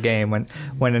back on the game.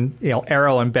 When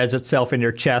arrow embeds itself in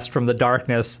your chest from the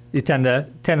darkness, you tend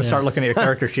to start looking at your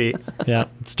character sheet. Yeah,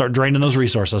 start draining those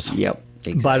resources. Yep.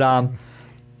 Exactly.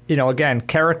 But again,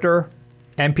 character,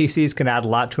 NPCs can add a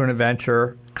lot to an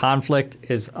adventure. Conflict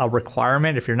is a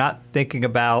requirement. If you're not thinking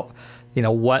about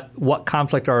what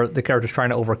conflict are the characters trying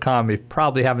to overcome, you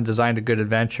probably haven't designed a good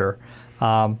adventure.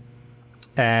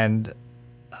 And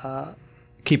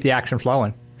keep the action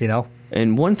flowing,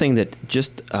 And one thing that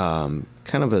just kind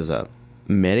of as a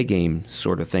metagame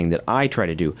sort of thing that I try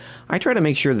to do. I try to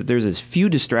make sure that there's as few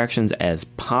distractions as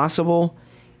possible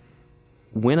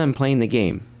when I'm playing the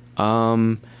game.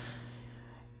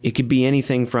 It could be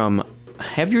anything from,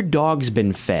 have your dogs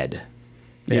been fed?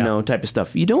 You know, type of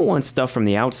stuff. You don't want stuff from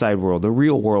the outside world, the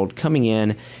real world, coming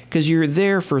in, because you're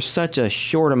there for such a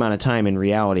short amount of time in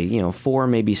reality, 4,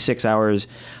 maybe 6 hours,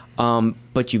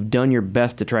 but you've done your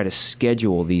best to try to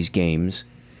schedule these games,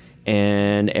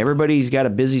 and everybody's got a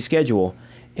busy schedule,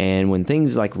 and when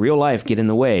things like real life get in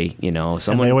the way,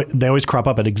 someone... And they always crop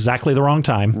up at exactly the wrong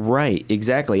time. Right,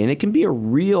 exactly, and it can be a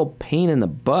real pain in the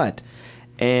butt,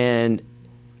 and...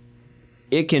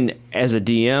 it can, as a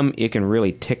DM, it can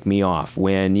really tick me off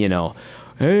when,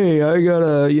 hey, I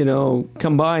gotta,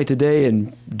 come by today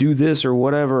and do this or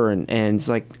whatever. And it's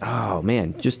like, oh,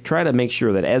 man, just try to make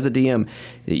sure that as a DM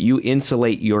that you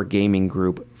insulate your gaming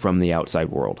group from the outside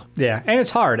world. Yeah, and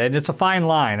it's hard, and it's a fine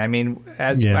line. I mean,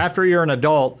 after you're an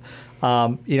adult,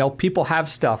 people have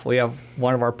stuff. We have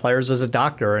one of our players is a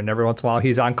doctor, and every once in a while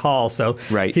he's on call, so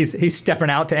he's stepping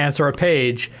out to answer a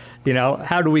page.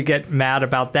 How do we get mad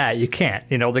about that? You can't.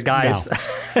 The guy's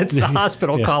it's the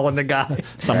hospital calling the guy.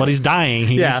 Somebody's dying.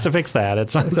 He needs to fix that.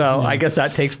 So I guess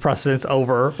that takes precedence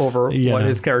over what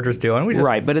his character's doing.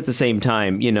 Right, but at the same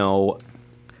time,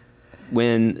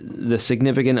 when the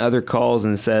significant other calls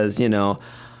and says, when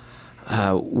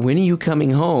are you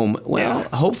coming home? Well,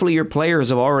 hopefully your players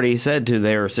have already said to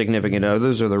their significant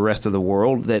others or the rest of the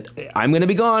world that I'm going to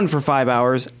be gone for 5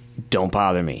 hours. Don't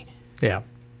bother me. Yeah.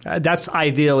 That's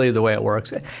ideally the way it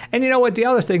works. And you know what? The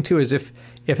other thing, too, is if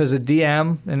as a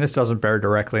DM, and this doesn't bear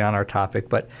directly on our topic,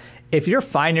 but if you're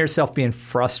finding yourself being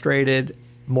frustrated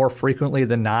more frequently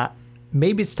than not,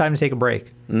 maybe it's time to take a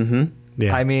break. Mm-hmm.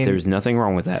 Yeah. I mean... there's nothing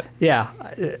wrong with that. Yeah.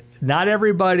 Not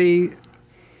everybody...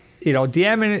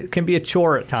 DMing can be a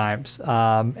chore at times.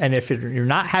 And if you're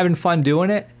not having fun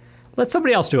doing it, let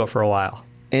somebody else do it for a while.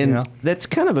 And that's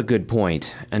kind of a good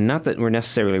point. And not that we're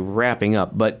necessarily wrapping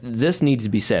up, but this needs to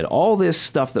be said. All this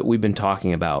stuff that we've been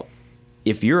talking about,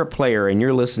 if you're a player and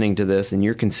you're listening to this and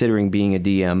you're considering being a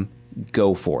DM,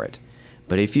 go for it.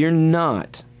 But if you're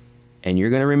not, and you're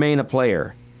going to remain a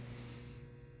player,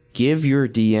 give your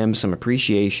DM some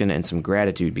appreciation and some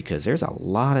gratitude, because there's a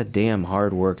lot of damn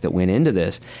hard work that went into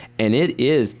this, and it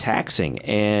is taxing.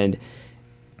 And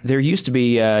there used to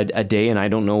be a day, and I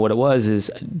don't know what it was,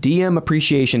 is DM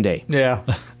Appreciation Day. Yeah.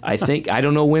 I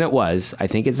don't know when it was. I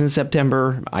think it's in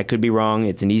September. I could be wrong.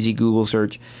 It's an easy Google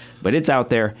search, but it's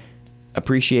out there.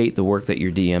 Appreciate the work that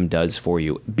your DM does for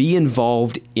you. Be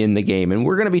involved in the game. And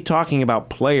we're going to be talking about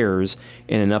players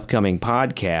in an upcoming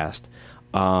podcast.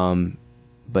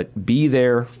 But be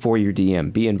there for your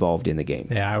DM. Be involved in the game.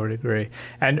 Yeah, I would agree.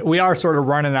 And we are sort of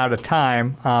running out of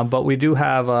time, but we do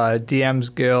have a DM's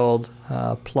Guild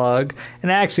plug. And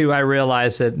actually, I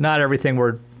realized that not everything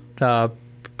we're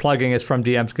plugging is from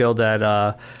DM's Guild.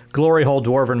 That Glory Hole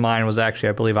Dwarven Mine was actually,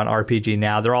 I believe, on RPG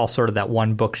Now. They're all sort of that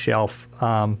one bookshelf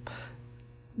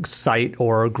site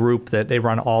or a group that they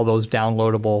run all those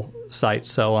downloadable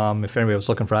sites. So if anybody was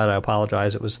looking for that, I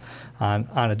apologize. It was on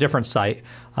a different site.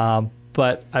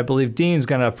 But I believe Dean's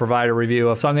going to provide a review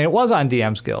of something that was on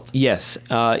DM's Guild. Yes,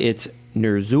 it's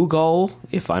Ner'zhul,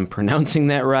 if I'm pronouncing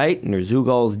that right,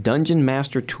 Ner'zhul's Dungeon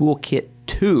Master Toolkit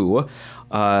 2.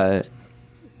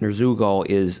 Ner'zhul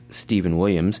is Stephen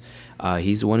Williams.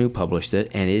 He's the one who published it,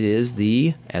 and it is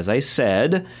as I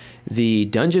said, the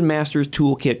Dungeon Master's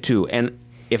Toolkit 2. And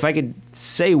if I could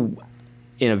say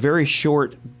in a very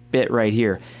short bit right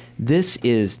here, this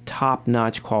is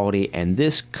top-notch quality, and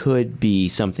this could be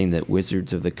something that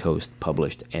Wizards of the Coast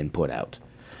published and put out.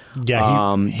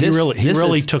 Yeah, he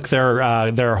really took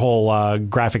their whole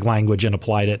graphic language and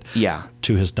applied it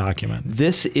to his document.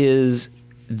 This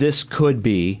could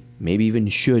be, maybe even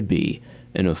should be,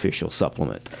 an official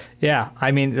supplement. Yeah,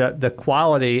 I mean, the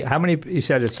quality, how many, you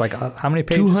said it's like, how many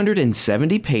pages?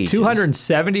 270 pages.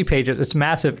 270 pages. It's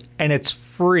massive, and it's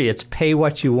free. It's pay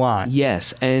what you want.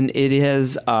 Yes, and it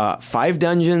has 5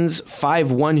 dungeons,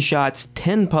 5 one-shots,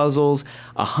 10 puzzles,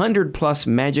 100-plus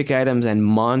magic items and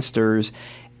monsters,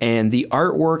 and the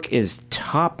artwork is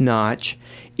top-notch.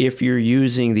 If you're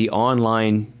using the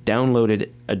online downloaded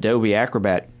Adobe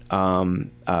Acrobat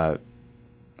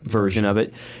version of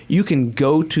it, you can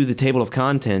go to the table of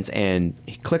contents and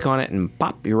click on it and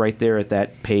pop, you're right there at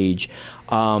that page.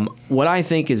 What I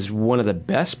think is one of the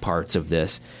best parts of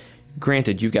this,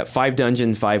 granted, you've got 5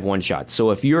 dungeons, 5 one-shots.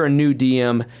 So if you're a new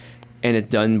DM and it's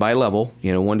done by level,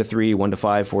 1 to 3, 1 to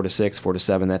 5, 4 to 6, 4 to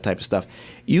 7, that type of stuff,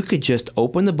 you could just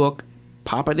open the book,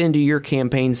 pop it into your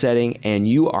campaign setting, and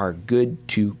you are good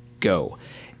to go.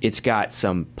 It's got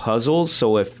some puzzles,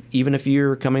 so even if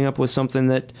you're coming up with something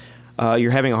that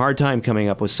you're having a hard time coming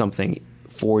up with something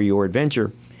for your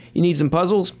adventure, you need some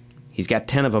puzzles, he's got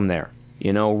 10 of them there.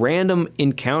 Random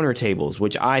encounter tables,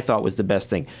 which I thought was the best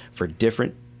thing for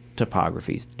different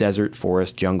topographies: desert,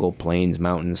 forest, jungle, plains,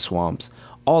 mountains, swamps,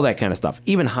 all that kind of stuff.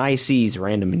 Even high seas,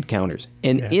 random encounters.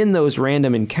 And in those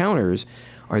random encounters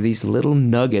are these little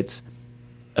nuggets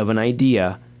of an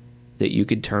idea that you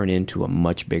could turn into a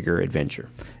much bigger adventure.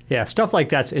 Yeah, stuff like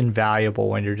that's invaluable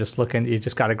when you're just looking. You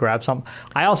just got to grab something.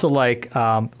 I also like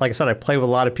I said, I play with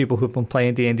a lot of people who've been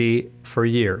playing D&D for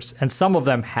years, and some of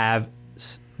them have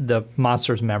the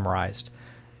monsters memorized.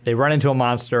 They run into a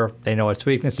monster, they know its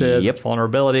weaknesses, its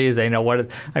vulnerabilities, they know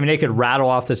they could rattle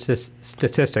off the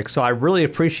statistics. So I really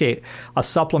appreciate a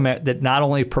supplement that not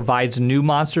only provides new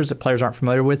monsters that players aren't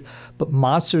familiar with, but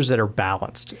monsters that are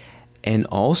balanced. And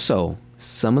also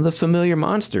some of the familiar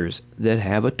monsters that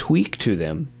have a tweak to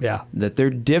them. Yeah. That they're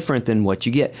different than what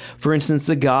you get. For instance,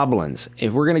 the goblins.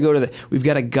 If we're going to go to we've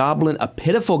got a goblin, a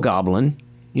pitiful goblin,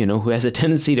 who has a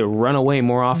tendency to run away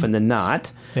more often than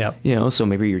not. Yeah. So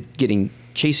maybe you're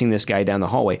chasing this guy down the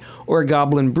hallway. Or a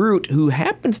goblin brute who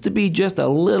happens to be just a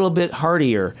little bit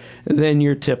hardier than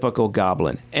your typical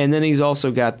goblin. And then he's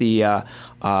also got the a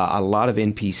lot of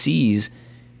NPCs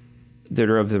that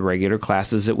are of the regular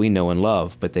classes that we know and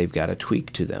love, but they've got a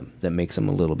tweak to them that makes them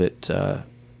a little bit,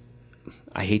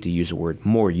 I hate to use the word,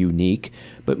 more unique,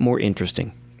 but more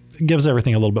interesting. It gives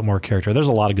everything a little bit more character. There's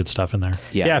a lot of good stuff in there.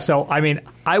 Yeah, so,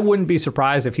 I wouldn't be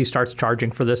surprised if he starts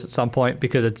charging for this at some point,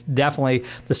 because it's definitely,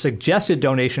 the suggested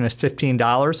donation is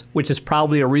 $15, which is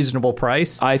probably a reasonable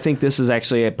price. I think this is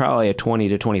actually probably a $20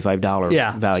 to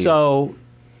 $25 value. So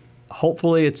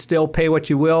hopefully it's still pay what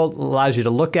you will, allows you to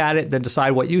look at it, then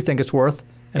decide what you think it's worth,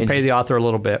 and pay the author a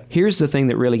little bit. Here's the thing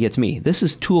that really gets me. This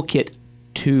is Toolkit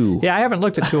 2. Yeah, I haven't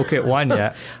looked at Toolkit 1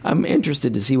 yet. I'm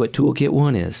interested to see what Toolkit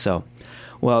 1 is. So,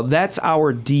 well, that's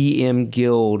our DM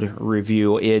Guild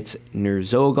review. It's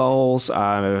Ner'zhul's.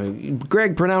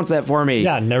 Greg, pronounce that for me.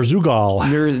 Yeah, Ner'zhul.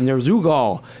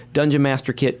 Ner'zhul Dungeon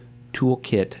Master Kit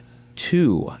Toolkit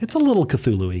 2. It's a little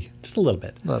Cthulhu-y, just a little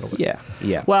bit.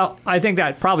 Yeah. Well, I think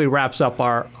that probably wraps up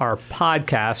our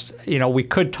podcast. We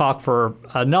could talk for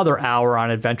another hour on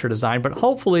adventure design, but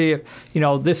hopefully,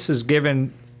 this has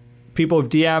given people who've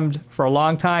DM'd for a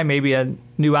long time maybe a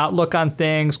new outlook on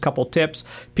things, couple tips,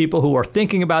 people who are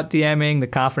thinking about DMing, the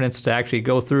confidence to actually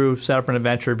go through, set up an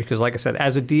adventure, because like I said,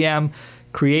 as a DM,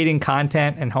 creating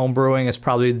content and homebrewing is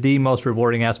probably the most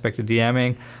rewarding aspect of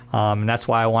DMing, and that's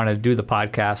why I wanted to do the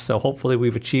podcast. So hopefully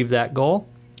we've achieved that goal.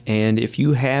 And if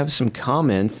you have some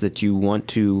comments that you want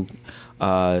to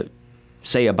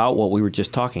say about what we were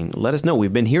just talking, let us know.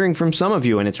 We've been hearing from some of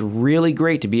you, and it's really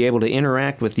great to be able to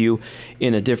interact with you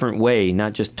in a different way,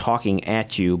 not just talking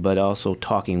at you, but also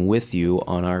talking with you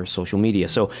on our social media.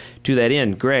 So to that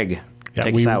end, Greg,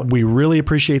 take us out. We really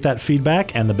appreciate that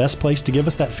feedback, and the best place to give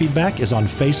us that feedback is on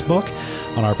Facebook,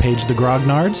 on our page, The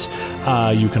Grognards.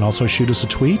 You can also shoot us a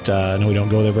tweet. I know we don't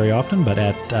go there very often, but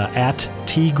at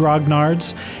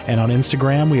 @tgrognards. And on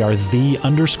Instagram, we are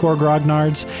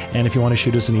 _Grognards. And if you want to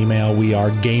shoot us an email, we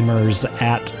are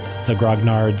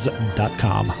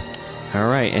gamers@thegrognards.com. All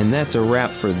right, and that's a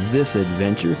wrap for this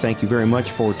adventure. Thank you very much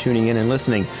for tuning in and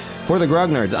listening. For The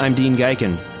Grognards, I'm Dean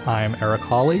Geiken. I'm Eric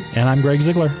Hawley. And I'm Greg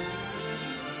Ziegler.